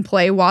Artist in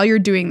play while you're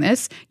doing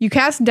this, you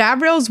cast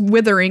Davriel's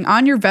Withering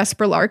on your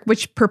Vesper Lark,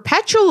 which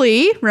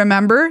perpetually,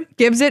 remember,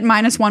 gives it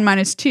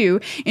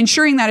 -1/-2,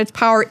 ensuring that its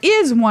power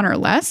is 1 or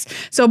less.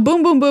 So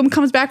boom, boom, boom,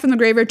 comes back from the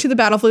graveyard to the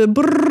battlefield,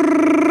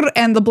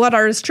 and the Blood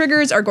Artist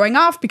triggers are going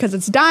off because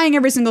it's dying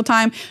every single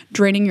time,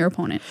 draining your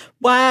opponent.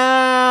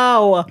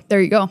 Wow. There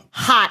you go.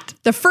 Hot.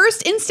 The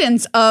first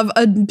instance of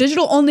a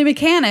digital-only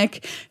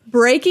mechanic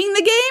breaking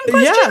the game,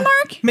 question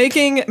mark?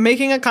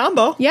 Making a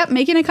combo. Yep,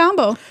 making a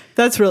combo.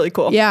 That's really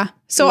cool. Yeah.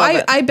 So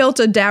Love I built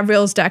a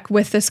Davriel's deck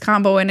with this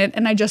combo in it,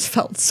 and I just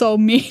felt so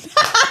mean.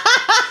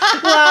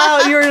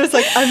 Wow, you were just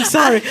like, I'm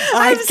sorry.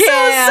 I'm so sorry.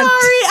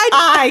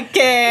 I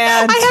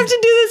can't. I have to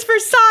do this for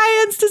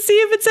science to see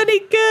if it's any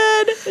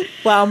good.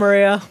 Wow,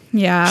 Maria.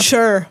 Yeah.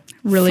 Sure.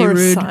 Really For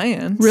rude.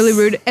 Science. Really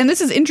rude. And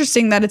this is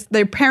interesting that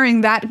they're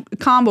pairing that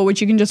combo, which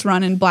you can just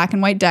run in black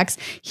and white decks,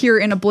 here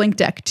in a Blink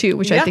deck too,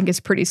 which I Yeah. think is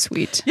pretty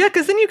sweet. Yeah,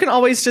 because then you can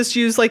always just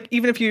use, like,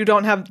 even if you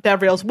don't have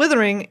Davriel's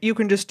Withering, you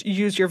can just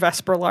use your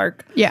Vesper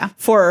Lark Yeah.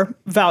 for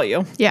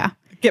value. Yeah.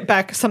 Get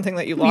back something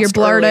that you lost Your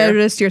Blard earlier.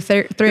 Artist, your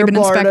Thraben Blard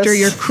Inspector, Artist.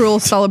 your Cruel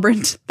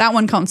Celebrant. That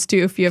one counts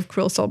too if you have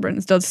Cruel Celebrant.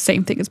 It does the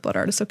same thing as Blood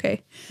Artist,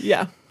 okay?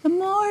 Yeah. The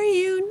more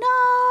you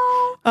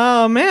know.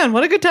 Oh, man,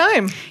 what a good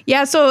time.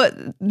 Yeah, so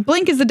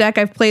Blink is the deck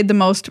I've played the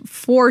most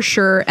for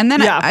sure. And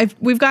then Yeah.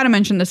 we've got to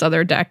mention this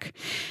other deck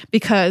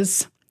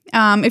because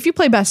if you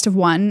play Best of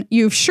One,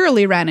 you've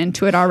surely ran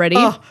into it already.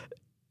 Oh,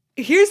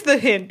 here's the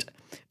hint.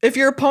 If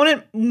your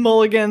opponent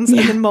mulligans and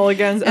then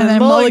mulligans and, And then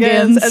then mulligans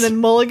mulligans. and then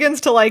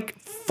mulligans to like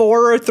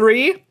 4 or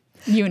 3,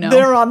 You know.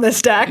 they're on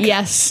this deck.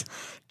 Yes.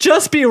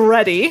 Just be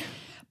ready.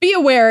 Be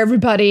aware,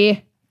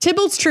 everybody.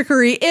 Tybalt's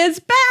Trickery is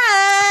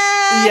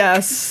back.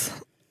 Yes.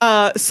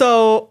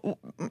 So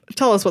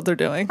tell us what they're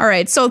doing. All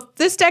right, so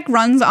this deck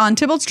runs on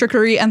Tybalt's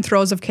Trickery and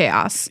Throes of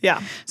Chaos. Yeah.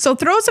 So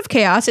Throes of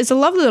Chaos is a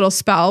lovely little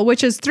spell,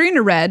 which is 3 and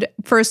a red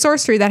for a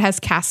sorcery that has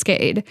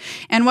Cascade.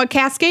 And what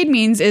Cascade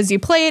means is you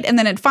play it and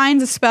then it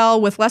finds a spell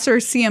with lesser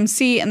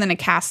CMC and then it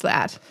casts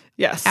that.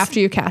 Yes. After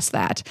you cast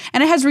that.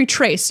 And it has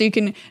Retrace, so you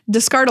can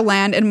discard a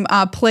land and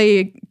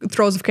play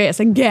Throes of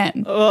Chaos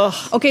again. Ugh.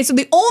 Okay, so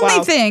the only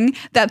Wow. thing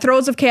that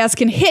Throes of Chaos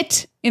can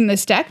hit in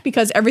this deck,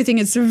 because everything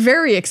is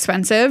very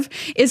expensive,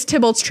 is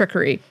Tybalt's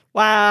Trickery.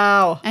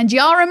 Wow. And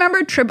y'all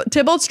remember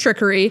Tybalt's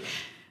Trickery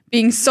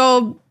being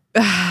so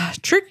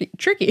tricky.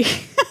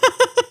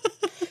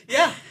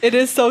 Yeah, it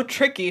is so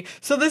tricky.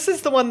 So this is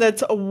the one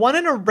that's a 1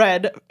 and a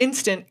red,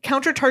 instant,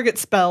 counter target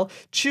spell.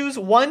 Choose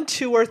 1,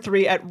 2, or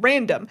 3 at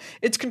random.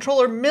 Its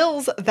controller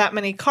mills that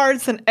many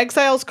cards, then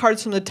exiles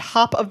cards from the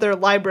top of their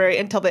library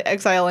until they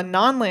exile a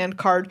non-land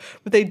card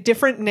with a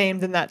different name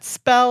than that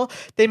spell.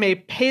 They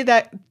may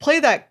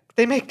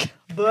they may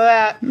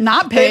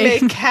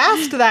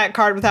cast that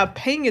card without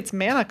paying its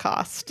mana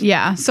cost.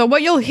 Yeah, so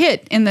what you'll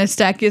hit in this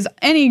deck is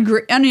any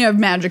of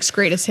Magic's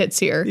greatest hits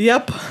here.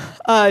 Yep.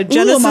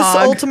 Genesis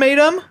Ulamog.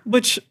 Ultimatum,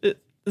 which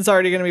is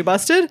already going to be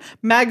busted.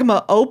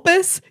 Magma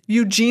Opus,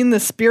 Eugene the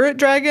Spirit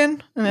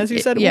Dragon, and as you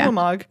said, Yeah.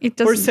 Ulamog. It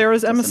Or doesn't-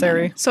 Sarah's doesn't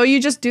Emissary. matter. So you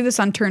just do this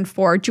on turn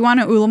 4. Do you want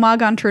an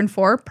Ulamog on turn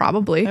 4?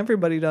 Probably.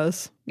 Everybody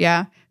does.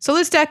 Yeah. So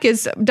this deck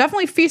is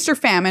definitely feast or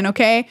famine,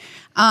 okay?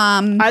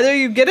 Either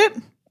you get it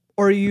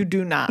or you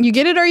do not. You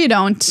get it or you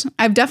don't.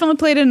 I've definitely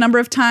played it a number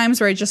of times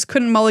where I just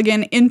couldn't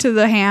mulligan into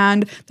the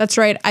hand. That's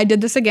right. I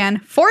did this again.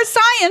 For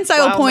science, I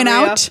will Wow, point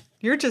Maria, out.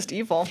 You're just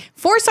evil.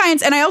 For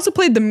science. And I also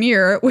played the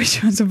mirror,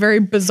 which was a very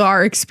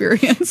bizarre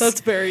experience.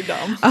 That's very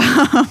dumb.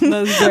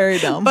 That's very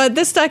dumb. But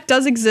this deck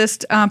does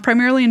exist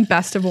primarily in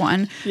Best of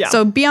One. Yeah.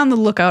 So be on the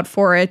lookout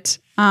for it.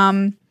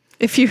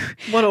 If you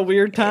What a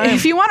weird time.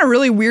 if you want a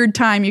really weird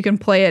time, you can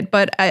play it,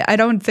 but I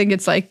don't think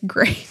it's like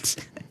great.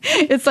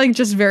 It's like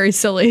just very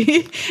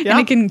silly. Yeah. And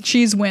it can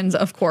cheese wins,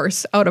 of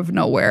course, out of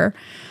nowhere.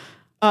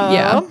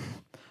 Yeah.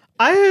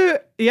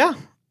 I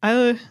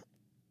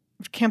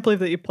can't believe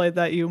that you played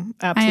that, you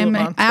I absolute am an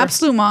monster.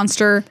 absolute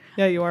monster.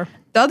 Yeah, you are.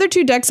 The other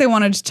 2 decks I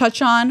wanted to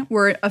touch on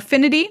were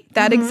Affinity.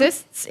 That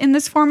exists in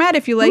this format.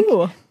 If you like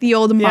Ooh. the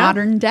old Yeah.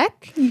 modern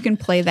deck, you can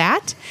play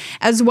that.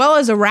 As well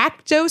as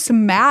Rakdos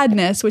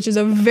Madness, which is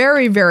a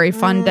very, very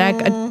fun deck.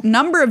 A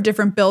number of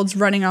different builds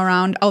running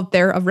around out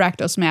there of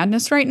Rakdos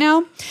Madness right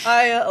now.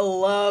 I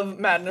love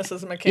Madness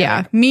as a mechanic.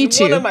 Yeah, me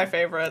too. One of my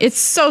favorites. It's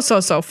so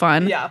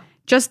fun. Yeah.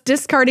 Just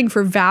discarding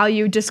for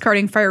value,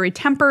 discarding Fiery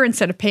Temper.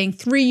 Instead of paying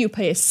 3, you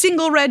pay a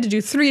single red to do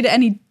 3 to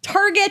any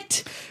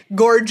target.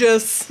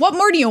 gorgeous. What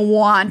more do you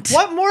want?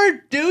 What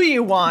more do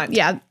you want?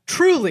 Yeah.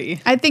 Truly.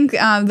 I think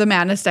the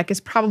Madness deck is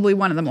probably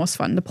one of the most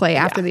fun to play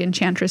after the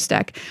Enchantress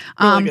deck.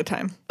 Really good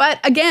time. But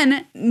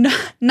again,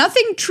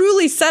 nothing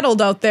truly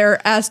settled out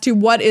there as to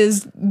what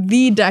is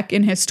the deck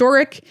in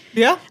Historic.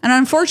 Yeah. And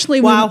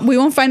unfortunately, Wow. we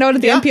won't find out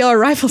at the Yeah. MPL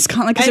Rivals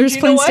Con because they're And just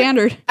you know playing what?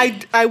 Standard.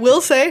 I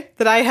will say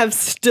that I have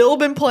still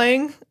been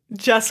playing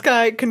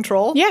Jeskai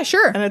Control. Yeah,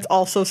 sure. And it's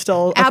also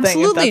still a thing if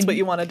Absolutely. that's what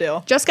you want to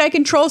do. Jeskai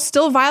Control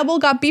still viable,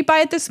 got beat by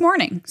it this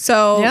morning.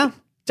 So Yeah.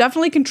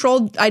 definitely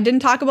controlled. I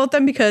didn't talk about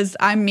them because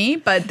I'm me,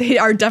 but they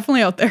are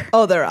definitely out there.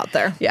 Oh, they're out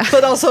there. Yeah.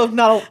 But also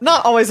not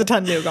always a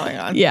ton new going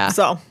on. Yeah.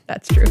 So,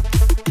 That's true.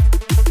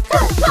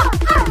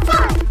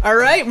 all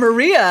right,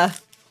 Maria,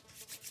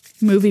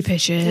 Movie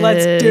pitches.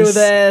 let's do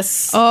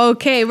this.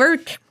 Okay, we're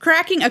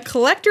cracking a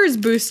collector's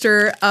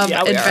booster of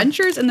Yeah, we are.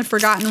 Adventures in the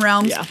Forgotten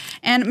Realms. Yeah.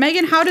 And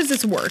Megan, how does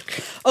this work?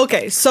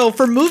 Okay, so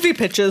for movie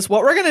pitches,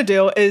 what we're going to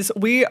do is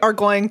we are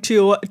going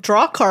to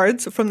draw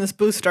cards from this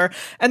booster,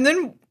 and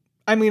then,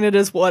 I mean, it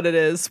is what it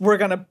is. We're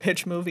going to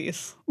pitch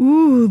movies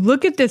Ooh,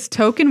 look at this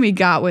token we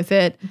got with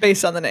it.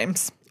 based on the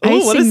names. Ooh,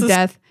 what Icing is this?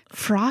 Death.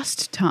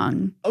 Frost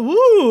Tongue.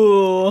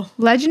 Ooh.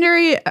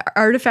 Legendary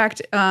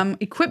artifact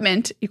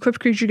equipment. Equipped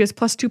creature gets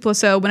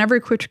 +2/+0. Whenever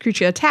equipped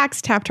creature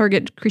attacks, tap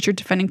target creature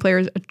defending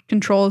players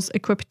controls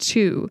equip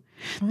 2.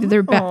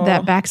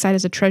 That backside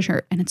is a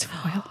treasure, and it's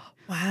foil.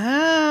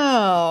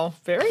 Wow.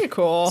 Very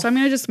cool. So I'm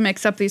going to just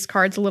mix up these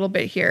cards a little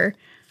bit here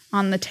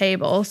on the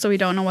table so we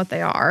don't know what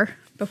they are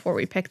before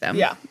we pick them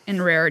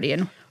in rarity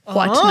and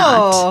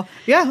whatnot.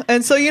 Yeah.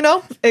 And so,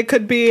 it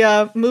could be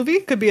a movie,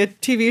 could be a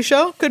TV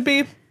show, could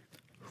be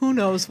who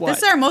knows what.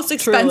 This is our most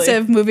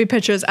expensive movie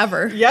pitches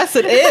ever. Yes,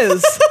 it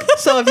is.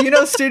 So if you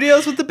know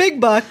studios with the big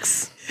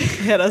bucks,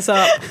 hit us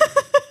up.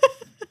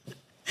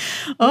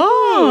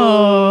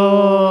 Oh,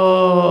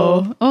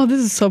 this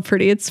is so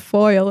pretty. It's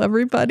foil,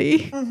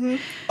 everybody. Mm-hmm.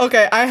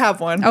 Okay, I have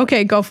one.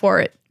 Okay, go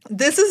for it.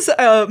 This is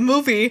a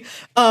movie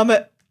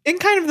in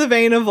kind of the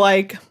vein of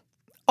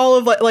all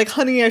of like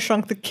Honey, I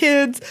Shrunk the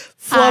Kids,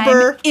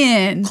 Flubber, I'm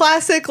in.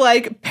 Classic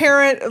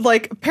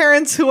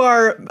parents who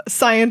are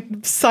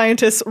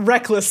scientists,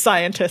 reckless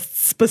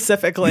scientists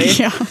specifically,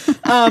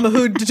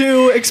 who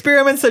do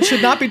experiments that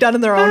should not be done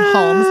in their own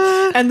homes.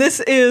 And this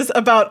is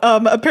about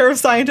a pair of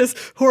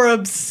scientists who are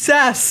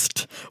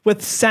obsessed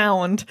with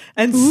sound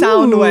and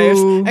sound waves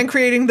and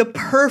creating the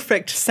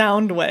perfect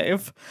sound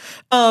wave.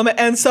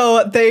 And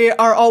so they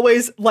are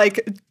always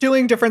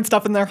doing different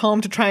stuff in their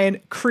home to try and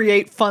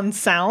create fun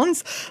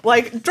sounds,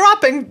 like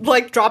dropping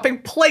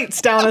plates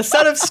down a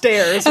set of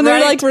stairs, and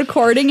they're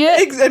recording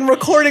it and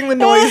recording the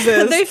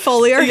noises. They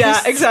fully are.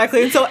 Yeah,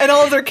 exactly. And so, and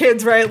all of their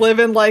kids, live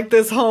in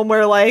this home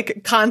where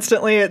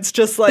constantly it's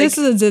just this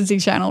is a Disney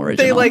Channel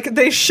original.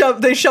 They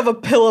shove a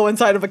pillow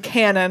inside of a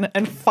cannon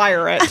and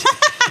fire it.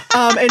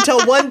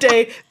 Until one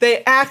day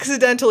they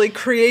accidentally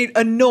create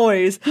a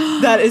noise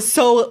that is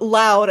so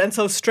loud and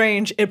so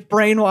strange it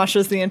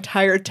brainwashes the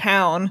entire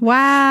town.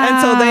 Wow.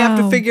 And so they have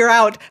to figure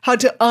out how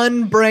to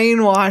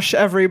unbrainwash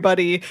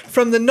everybody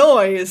from the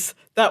noise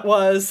that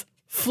was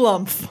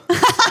Flumph.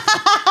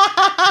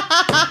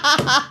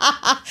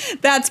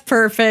 That's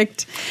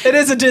perfect. It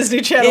is a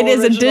Disney Channel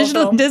original. It is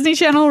a Disney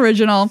Channel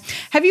original.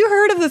 Have you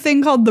heard of the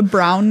thing called the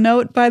Brown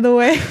Note, by the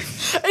way?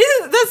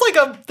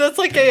 That's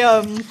like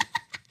a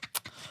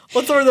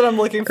what's the word that I'm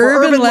looking for?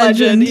 Urban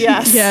legend.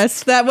 Yes.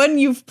 Yes. That when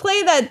you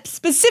play that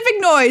specific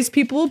noise,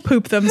 people will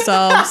poop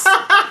themselves.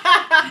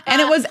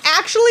 And it was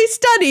actually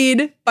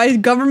studied by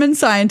government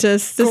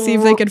scientists to see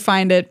if they could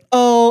find it.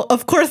 Oh,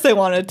 of course they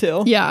wanted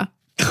to. Yeah.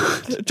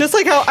 Just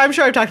like how I'm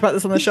sure I've talked about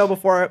this on the show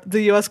before,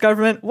 the US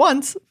government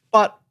once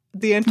bought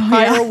the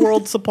entire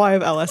world supply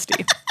of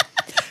LSD.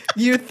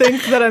 You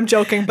think that I'm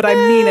joking, but I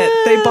mean it.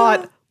 They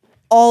bought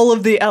all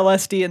of the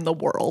LSD in the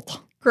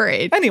world.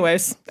 Great.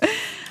 Anyways.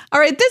 All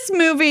right, this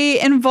movie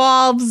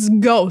involves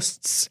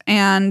ghosts,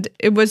 and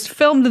it was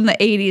filmed in the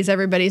 80s,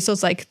 everybody, so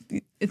it's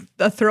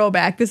a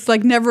throwback. This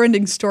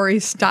never-ending story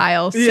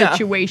style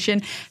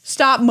situation.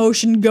 Stop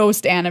motion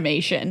ghost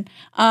animation.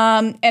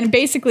 And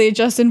basically it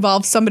just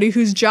involves somebody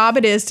whose job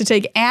it is to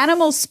take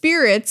animal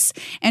spirits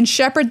and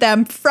shepherd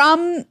them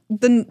from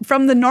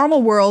the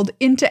normal world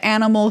into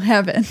animal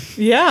heaven.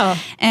 Yeah.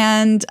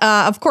 And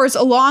of course,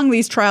 along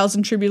these trials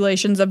and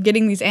tribulations of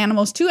getting these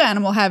animals to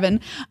animal heaven,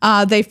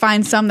 they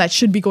find some that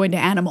should be going to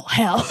animal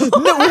hell.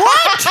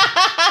 What?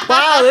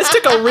 Wow, this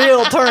took a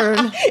real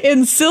turn.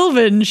 In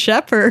Sylvan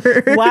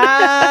Shepherd.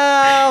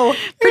 Wow.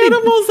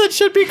 Animals that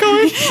should be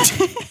going.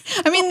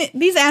 I mean,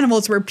 these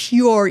animals were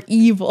pure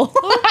evil.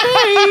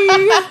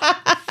 Okay.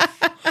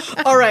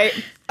 All right.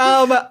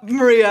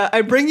 Maria,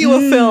 I bring you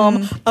a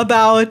film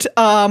about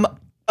a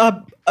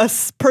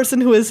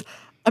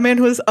man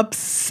who is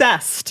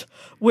obsessed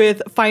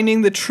with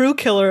finding the true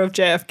killer of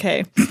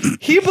JFK.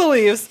 He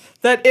believes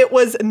that it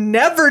was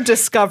never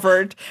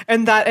discovered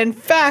and that, in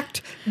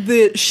fact,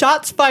 the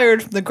shots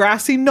fired from the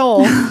grassy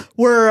knoll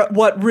were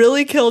what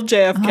really killed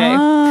JFK.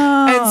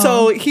 Oh. And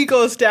so he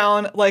goes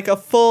down a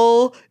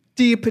full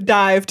deep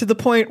dive to the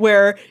point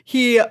where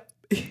he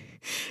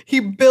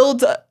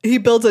builds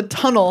a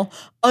tunnel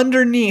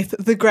underneath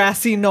the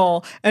grassy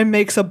knoll and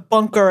makes a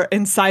bunker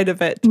inside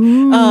of it.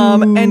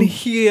 And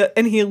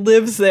he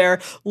lives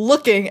there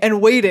looking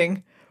and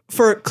waiting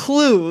for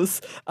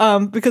clues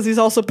because he's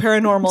also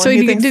paranormal. So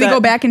did he go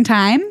back in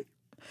time?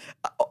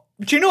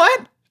 Do you know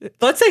what?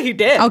 Let's say he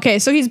did. Okay,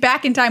 so he's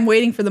back in time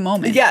waiting for the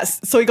moment. Yes.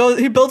 So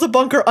he builds a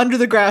bunker under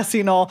the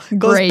grassy knoll,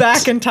 goes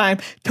back in time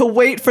to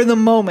wait for the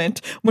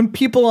moment when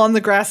people on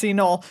the grassy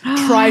knoll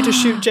try to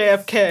shoot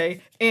JFK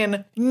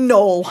in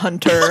Knoll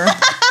Hunter.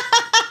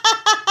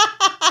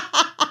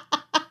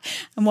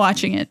 I'm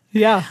watching it.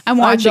 Yeah. I'm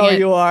watching it. I know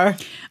you are.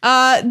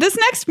 This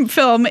next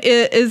film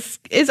is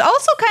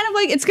also kind of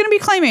it's going to be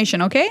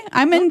claymation, okay?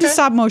 I'm into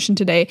stop motion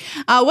today.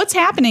 What's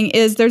happening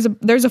is there's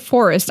a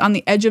forest on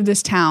the edge of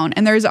this town,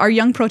 and our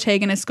young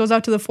protagonist goes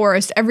out to the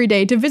forest every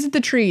day to visit the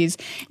trees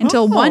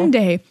until one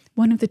day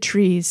one of the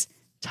trees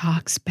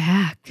talks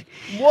back.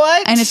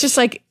 What? And it's just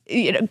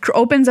it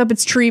opens up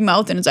its tree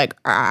mouth and it's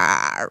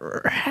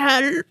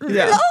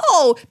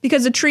hello,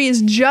 because the tree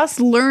is just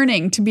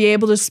learning to be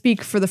able to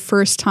speak for the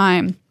first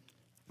time.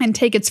 and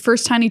take its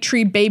first tiny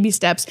tree baby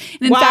steps.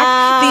 And in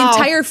fact, the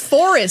entire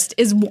forest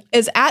is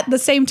at the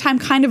same time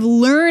kind of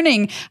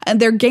learning, and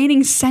they're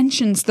gaining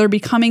sentience. They're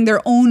becoming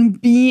their own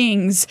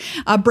beings,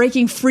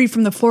 breaking free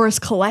from the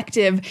forest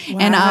collective,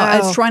 and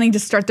it's trying to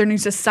start their new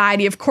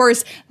society. Of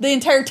course, the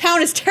entire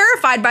town is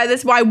terrified by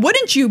this. Why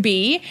wouldn't you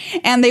be?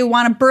 And they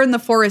want to burn the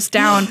forest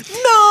down.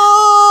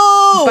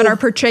 No! But our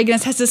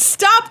protagonist has to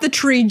stop the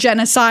tree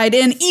genocide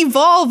in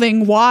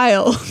Evolving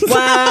Wild.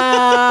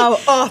 Wow.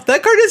 Oh,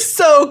 that card is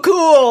so cool.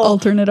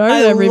 Alternate art,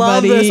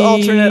 everybody. I love this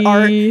alternate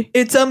art.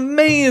 It's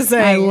amazing.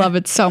 I love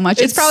it so much.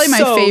 It's probably my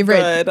so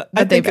favorite good.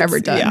 that they've ever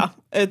done. Yeah,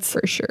 it's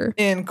for sure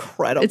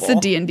incredible. It's the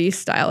D&D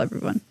style,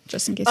 everyone,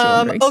 just in case you're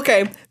wondering.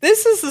 Okay,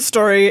 this is the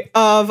story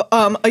of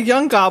a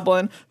young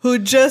goblin who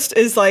just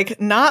is like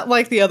not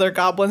like the other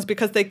goblins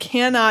because they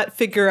cannot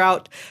figure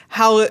out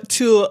how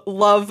to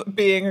love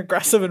being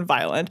aggressive and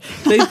violent.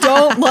 They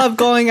don't love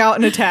going out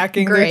and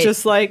attacking. Great. They're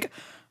just like,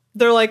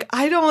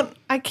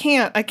 I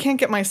can't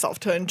get myself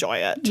to enjoy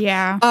it.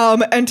 Yeah.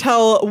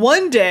 Until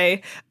one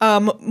day,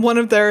 one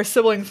of their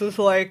siblings was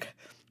like,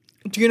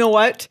 do you know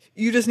what?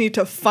 You just need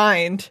to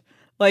find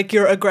like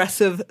your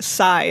aggressive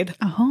side.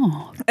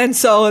 Oh. And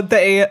so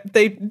they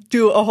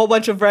do a whole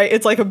bunch of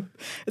it's like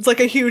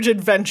a huge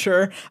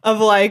adventure of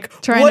like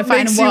trying what to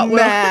find makes what you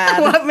mad.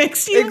 What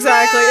makes you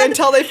exactly mad?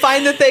 Until they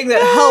find the thing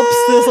that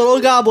helps this little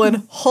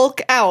goblin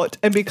hulk out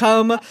and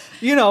become,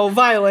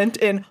 violent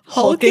in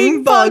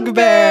Hulking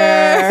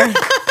Bugbear.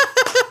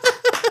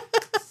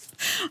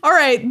 All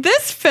right,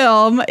 this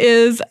film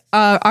is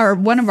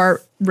one of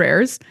our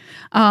rares,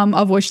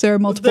 of which there are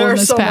multiple in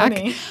this so pack.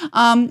 many.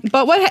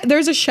 But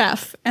there's a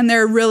chef, and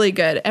they're really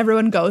good.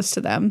 Everyone goes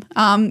to them.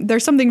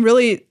 There's something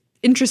really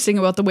interesting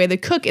about the way they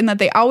cook in that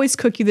they always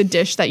cook you the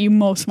dish that you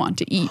most want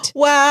to eat.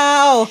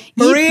 Wow.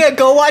 Maria,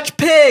 go watch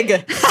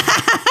Pig.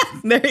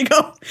 There you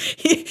go.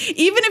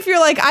 Even if you're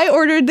like, I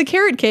ordered the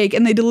carrot cake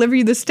and they deliver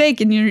you the steak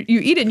and you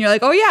eat it and you're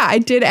like, oh yeah, I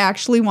did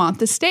actually want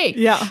the steak.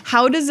 Yeah.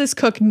 How does this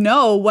cook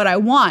know what I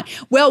want?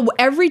 Well,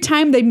 every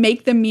time they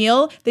make the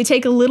meal, they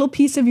take a little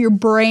piece of your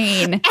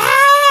brain.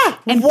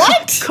 And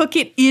cook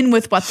it in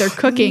with what they're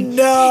cooking.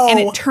 No. And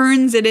it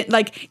turns it in,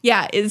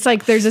 it's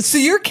like there's a... So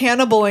you're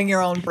cannibaling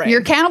your own brain.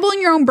 You're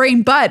cannibaling your own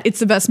brain, but it's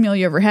the best meal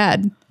you ever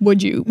had.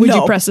 Would you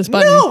press this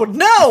button?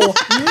 No.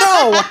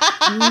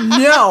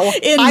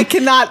 I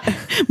cannot.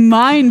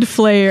 Mind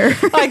flayer.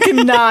 I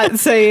cannot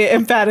say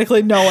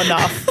emphatically no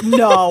enough.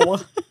 No.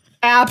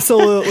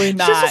 Absolutely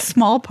not. Just a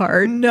small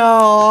part.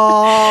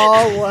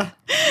 No.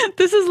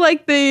 This is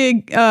like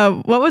the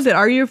what was it?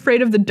 Are You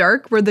Afraid of the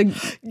Dark? Where the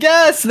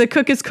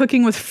cook is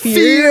cooking with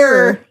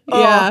fear.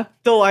 Yeah,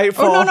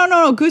 delightful. Oh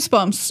no!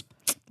 Goosebumps.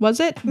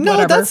 Was it? No,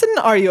 Whatever. that's an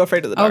Are You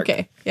Afraid of the Dark?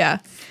 Okay, yeah.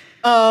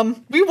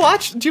 We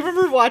watched. Do you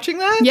remember watching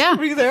that? Yeah.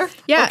 Were you there?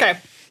 Yeah. Okay.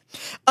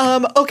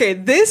 Okay,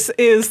 this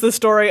is the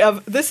story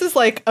of, this is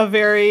like a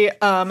very,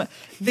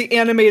 the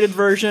animated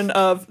version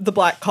of The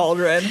Black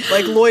Cauldron,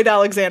 like Lloyd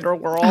Alexander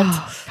world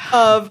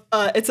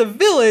it's a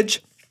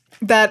village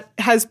that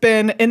has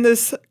been in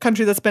this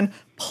country that's been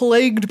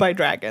plagued by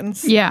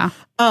dragons. Yeah.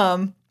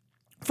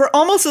 For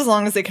almost as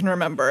long as they can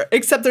remember,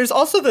 except there's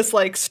also this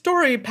like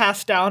story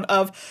passed down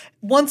of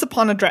once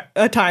upon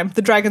a time,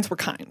 the dragons were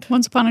kind.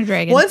 Once upon a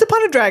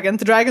dragon,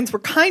 the dragons were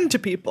kind to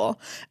people,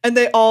 and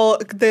they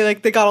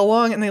got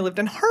along and they lived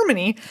in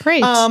harmony.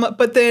 Great.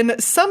 But then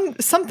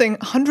something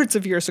hundreds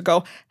of years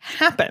ago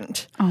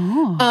happened.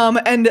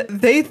 Oh. And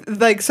they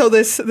so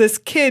this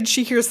kid,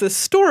 she hears this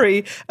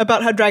story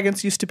about how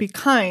dragons used to be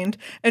kind,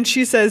 and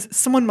she says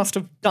someone must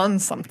have done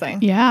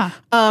something. Yeah.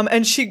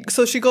 And she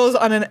goes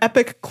on an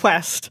epic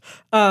quest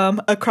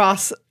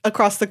across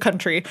the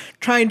country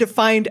trying to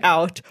find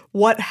out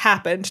what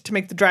happened to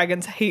make the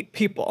dragons hate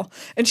people.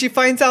 And she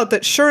finds out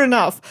that sure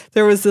enough,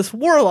 there was this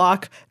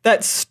warlock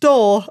that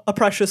stole a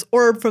precious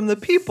orb from the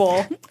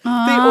people,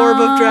 the orb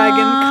of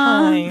dragon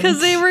kind. Because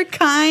they were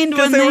kind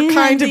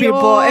to people.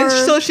 Orb. And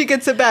so she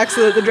gets it back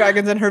so that the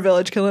dragons in her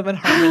village can live in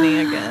harmony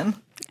again.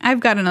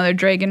 I've got another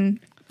dragon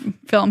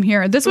film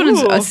here. This one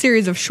is a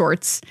series of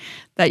shorts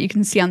that you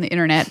can see on the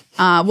internet.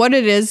 What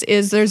it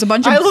is there's a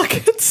bunch of... I look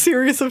at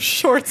series of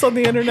shorts on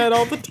the internet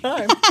all the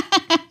time.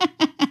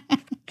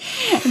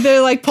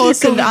 They're like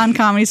posted on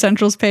Comedy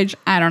Central's page.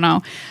 I don't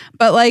know.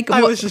 But like...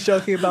 I was just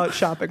joking about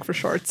shopping for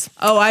shorts.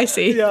 Oh, I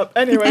see. Yep.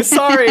 Anyway,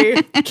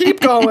 sorry.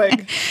 Keep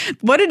going.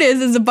 What it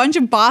is a bunch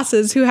of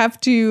bosses who have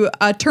to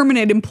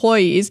terminate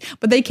employees,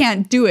 but they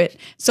can't do it.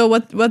 So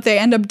what they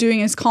end up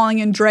doing is calling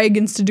in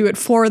dragons to do it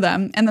for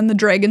them. And then the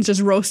dragons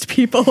just roast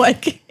people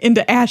like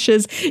into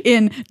ashes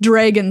in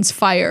dragon's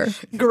fire.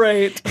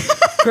 Great.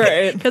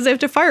 Because they have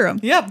to fire them.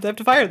 Yeah, they have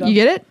to fire them. You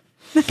get it?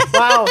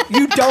 Wow,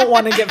 you don't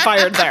want to get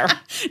fired there.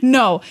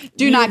 No,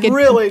 do not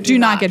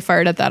get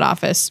fired at that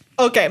office.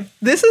 Okay,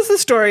 this is the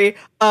story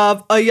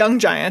of a young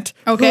giant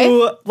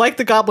who, like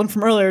the goblin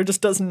from earlier,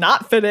 just does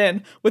not fit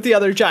in with the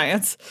other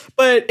giants.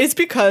 But it's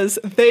because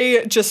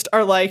they just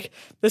are like,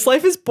 this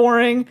life is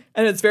boring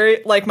and it's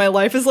very, like, my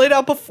life is laid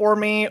out before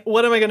me.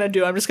 What am I going to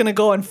do? I'm just going to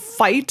go and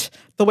fight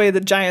the way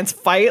the giants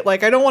fight.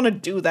 Like, I don't want to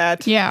do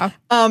that. Yeah.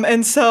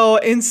 And so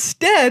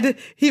instead,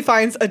 he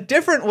finds a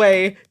different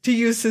way to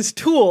use his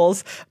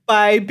tools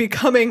by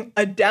becoming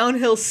a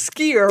downhill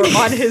skier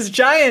on his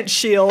giant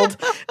shield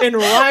in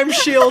Rhyme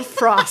Shield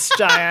Frost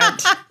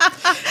Giant.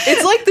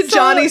 It's like the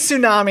Johnny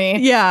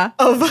Tsunami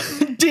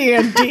of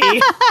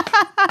D&D.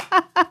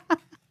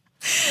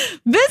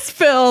 This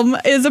film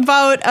is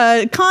about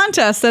a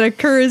contest that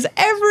occurs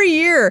every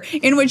year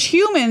in which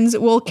humans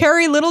will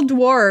carry little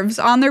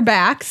dwarves on their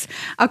backs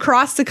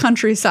across the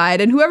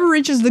countryside, and whoever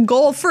reaches the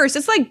goal first,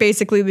 it's like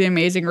basically the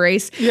Amazing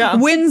Race,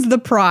 wins the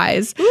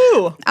prize.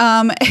 Ooh.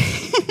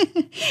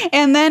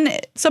 And then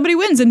somebody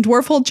wins in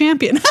Dwarfhold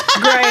Champion.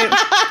 Great.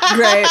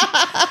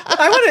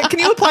 Can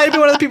you apply to be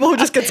one of the people who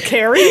just gets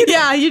carried?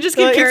 Yeah, you just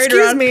get carried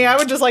Excuse around. me, I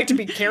would just like to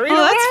be carried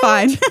around. That's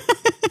fine.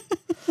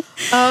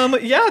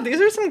 Yeah, these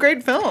are some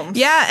great films.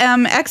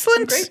 Yeah,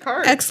 excellent. Some great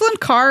cards. Excellent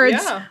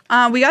cards.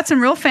 Yeah. We got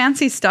some real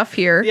fancy stuff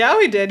here. Yeah,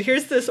 we did.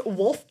 Here's this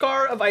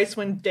Wolfgar of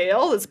Icewind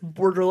Dale. It's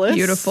borderless.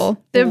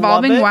 Beautiful. The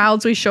Evolving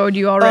Wilds we showed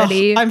you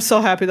already. I'm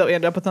so happy that we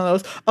ended up with one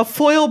of those. A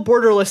foil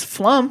borderless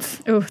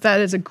Flumph. Ooh, that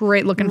is a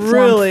great looking Flumph.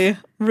 Really,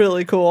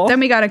 really cool.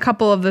 Then we got a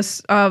couple of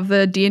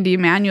the D&D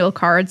manual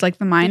cards, like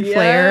the Mind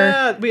Flayer.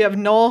 Yeah, we have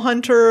Knoll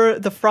Hunter,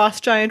 the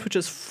Frost Giant, which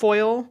is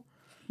foil.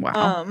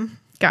 Wow.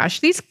 Gosh,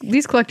 these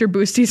collector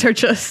boosties are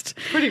just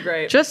pretty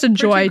great. Just a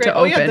joy to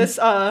open. Oh yeah, this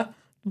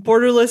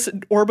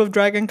borderless Orb of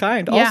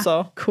Dragonkind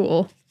also.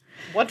 Cool.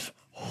 What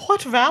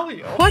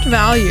value? What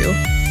value?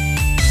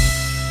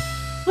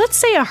 Let's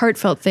say a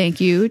heartfelt thank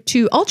you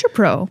to Ultra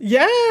Pro.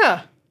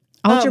 Yeah.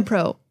 Ultra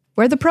Pro,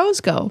 where the pros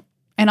go.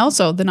 And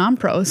also the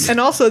non-pros. And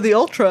also the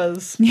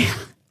ultras. Yeah.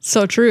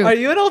 So true. Are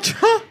you an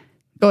ultra?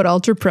 Go to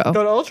Ultra Pro.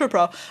 Go to Ultra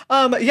Pro.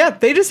 Yeah,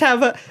 they just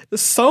have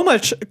so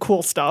much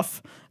cool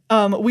stuff.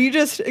 We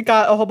just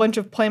got a whole bunch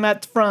of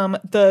playmats from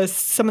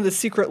some of the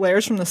secret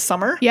layers from the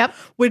summer. Yep.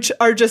 Which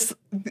are just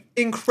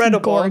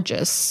incredible.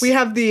 Gorgeous. We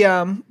have the,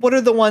 what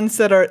are the ones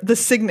that are the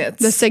signets?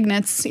 The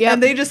signets, yeah.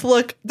 And they just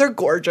they're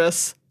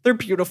gorgeous. They're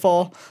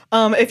beautiful.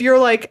 If you're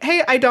like,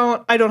 hey, I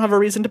don't have a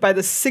reason to buy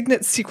the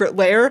signet secret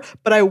layer,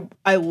 but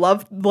I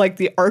love like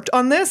the art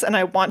on this and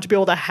I want to be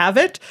able to have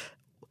it.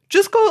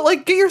 Just go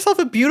get yourself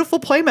a beautiful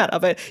playmat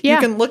of it. Yeah. You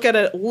can look at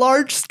it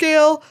large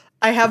scale.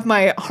 I have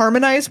my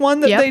harmonized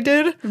one that they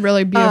did.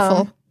 Really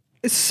beautiful.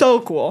 It's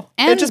so cool.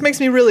 And it just makes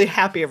me really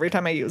happy every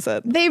time I use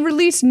it. They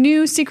release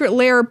new secret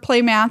layer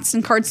playmats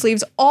and card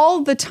sleeves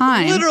all the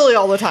time. Literally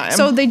all the time.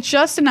 So they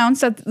just announced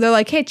that they're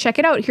like, hey, check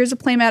it out. Here's a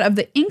playmat of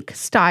the ink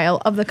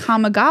style of the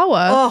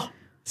Kamigawa. Oh,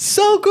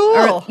 so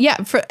cool.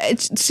 For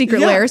it's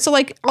secret layer. So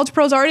Ultra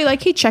Pro's already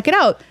like, hey, check it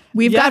out.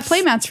 We've got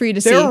playmats for you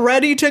to see. They're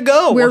ready to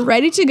go. We're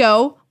ready to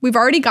go. We've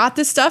already got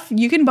this stuff.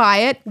 You can buy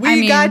it.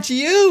 We got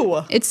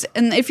you.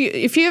 And if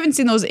you haven't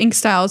seen those ink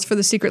styles for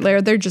the secret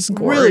layer, they're just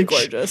gorgeous. Really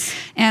gorgeous.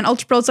 And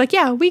Ultra Pro's like,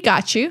 yeah, we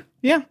got you.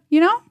 Yeah.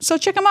 So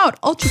check them out.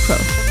 Ultra Pro.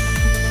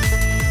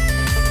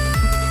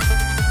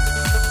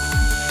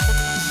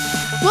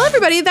 Well,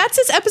 everybody, that's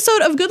this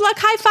episode of Good Luck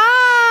High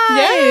Five.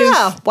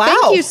 Yeah. Wow.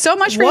 Thank you so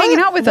much for hanging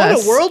out with us.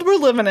 What a world we're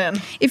living in.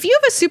 If you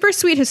have a super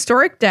sweet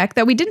historic deck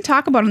that we didn't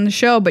talk about on the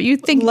show, but you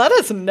think let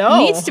us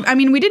know. We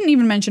didn't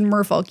even mention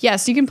Merfolk.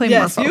 Yes, you can play Merfolk.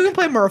 Yes, you can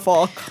play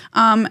Merfolk.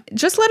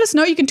 Just let us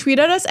know. You can tweet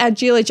at us at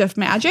GLHF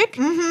Magic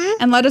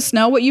and let us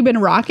know what you've been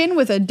rocking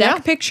with a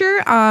deck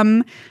picture.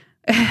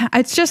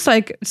 It's just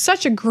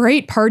such a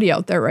great party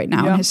out there right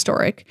now in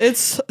historic.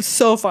 It's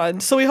so fun.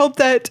 So we hope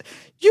that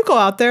you go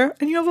out there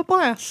and you have a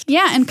blast.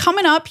 Yeah, and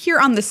coming up here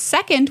on the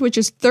 2nd, which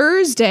is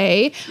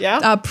Thursday,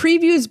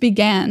 previews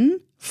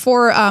begin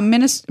for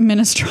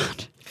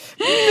Ministrad.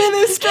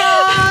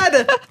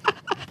 Ministrad!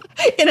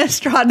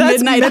 Innistrad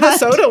That's Midnight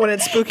Minnesota Hunt. when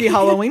it's spooky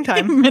Halloween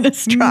time.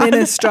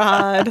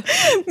 Ministrad.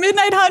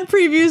 Midnight Hunt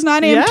previews,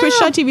 9 a.m.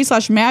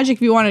 Twitch.tv/magic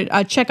if you want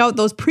to check out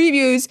those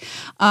previews.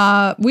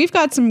 We've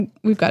got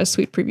a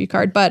sweet preview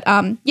card. But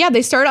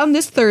they start on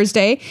this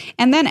Thursday.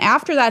 And then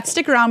after that,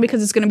 stick around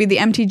because it's going to be the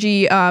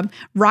MTG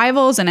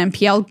Rivals and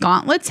MPL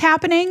Gauntlets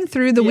happening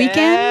through the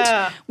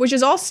weekend, which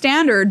is all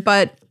standard.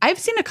 But I've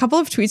seen a couple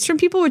of tweets from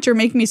people which are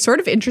making me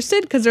sort of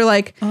interested because they're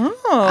like,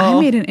 I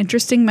made an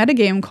interesting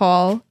metagame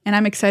call and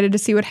I'm excited to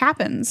see what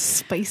happens.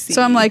 Spicy.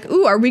 So I'm like,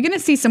 ooh, are we going to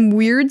see some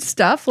weird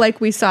stuff like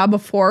we saw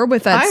before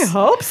with that I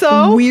hope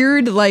so.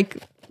 Weird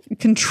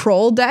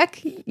control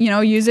deck,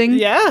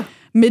 using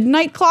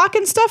midnight clock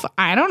and stuff?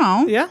 I don't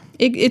know. Yeah.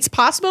 It's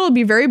possible it'll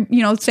be very,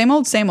 same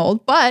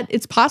old, but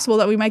it's possible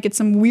that we might get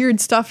some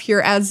weird stuff here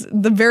as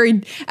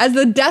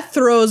the death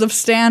throes of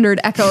standard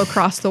echo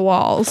across the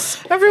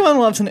walls. Everyone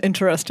loves an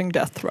interesting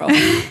death throw.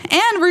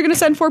 And we're going to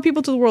send 4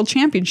 people to the World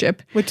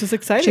Championship. Which is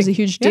exciting. Which is a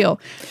huge deal.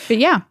 But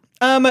yeah.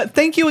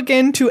 Thank you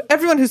again to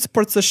everyone who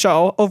supports the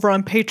show over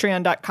on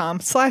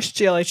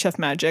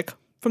patreon.com/GLHFmagic.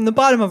 from the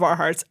bottom of our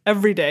hearts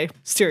every day.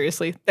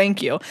 Seriously,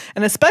 thank you.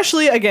 And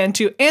especially, again,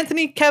 to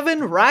Anthony,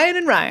 Kevin, Ryan,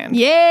 and Ryan.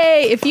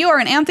 Yay! If you are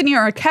an Anthony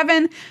or a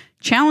Kevin,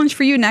 challenge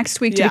for you next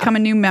week to become a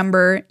new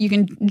member. You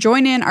can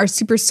join in our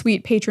super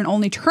sweet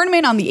patron-only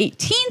tournament on the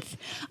 18th.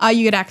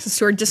 You get access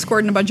to our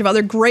Discord and a bunch of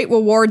other great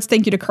rewards.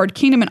 Thank you to Card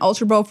Kingdom and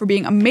Ultra Bow for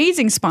being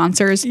amazing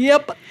sponsors.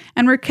 Yep.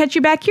 And we'll catch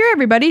you back here,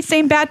 everybody.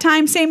 Same bat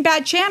time, same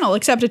bat channel,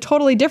 except a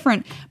totally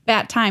different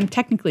bat time,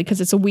 technically,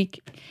 because it's a week.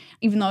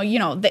 Even though, you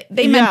know,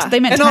 they meant and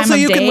time of day. And also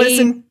you can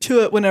listen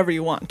to it whenever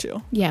you want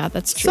to. Yeah,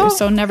 that's true.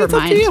 So never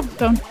mind.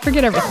 Don't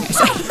forget everything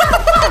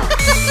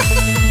I said.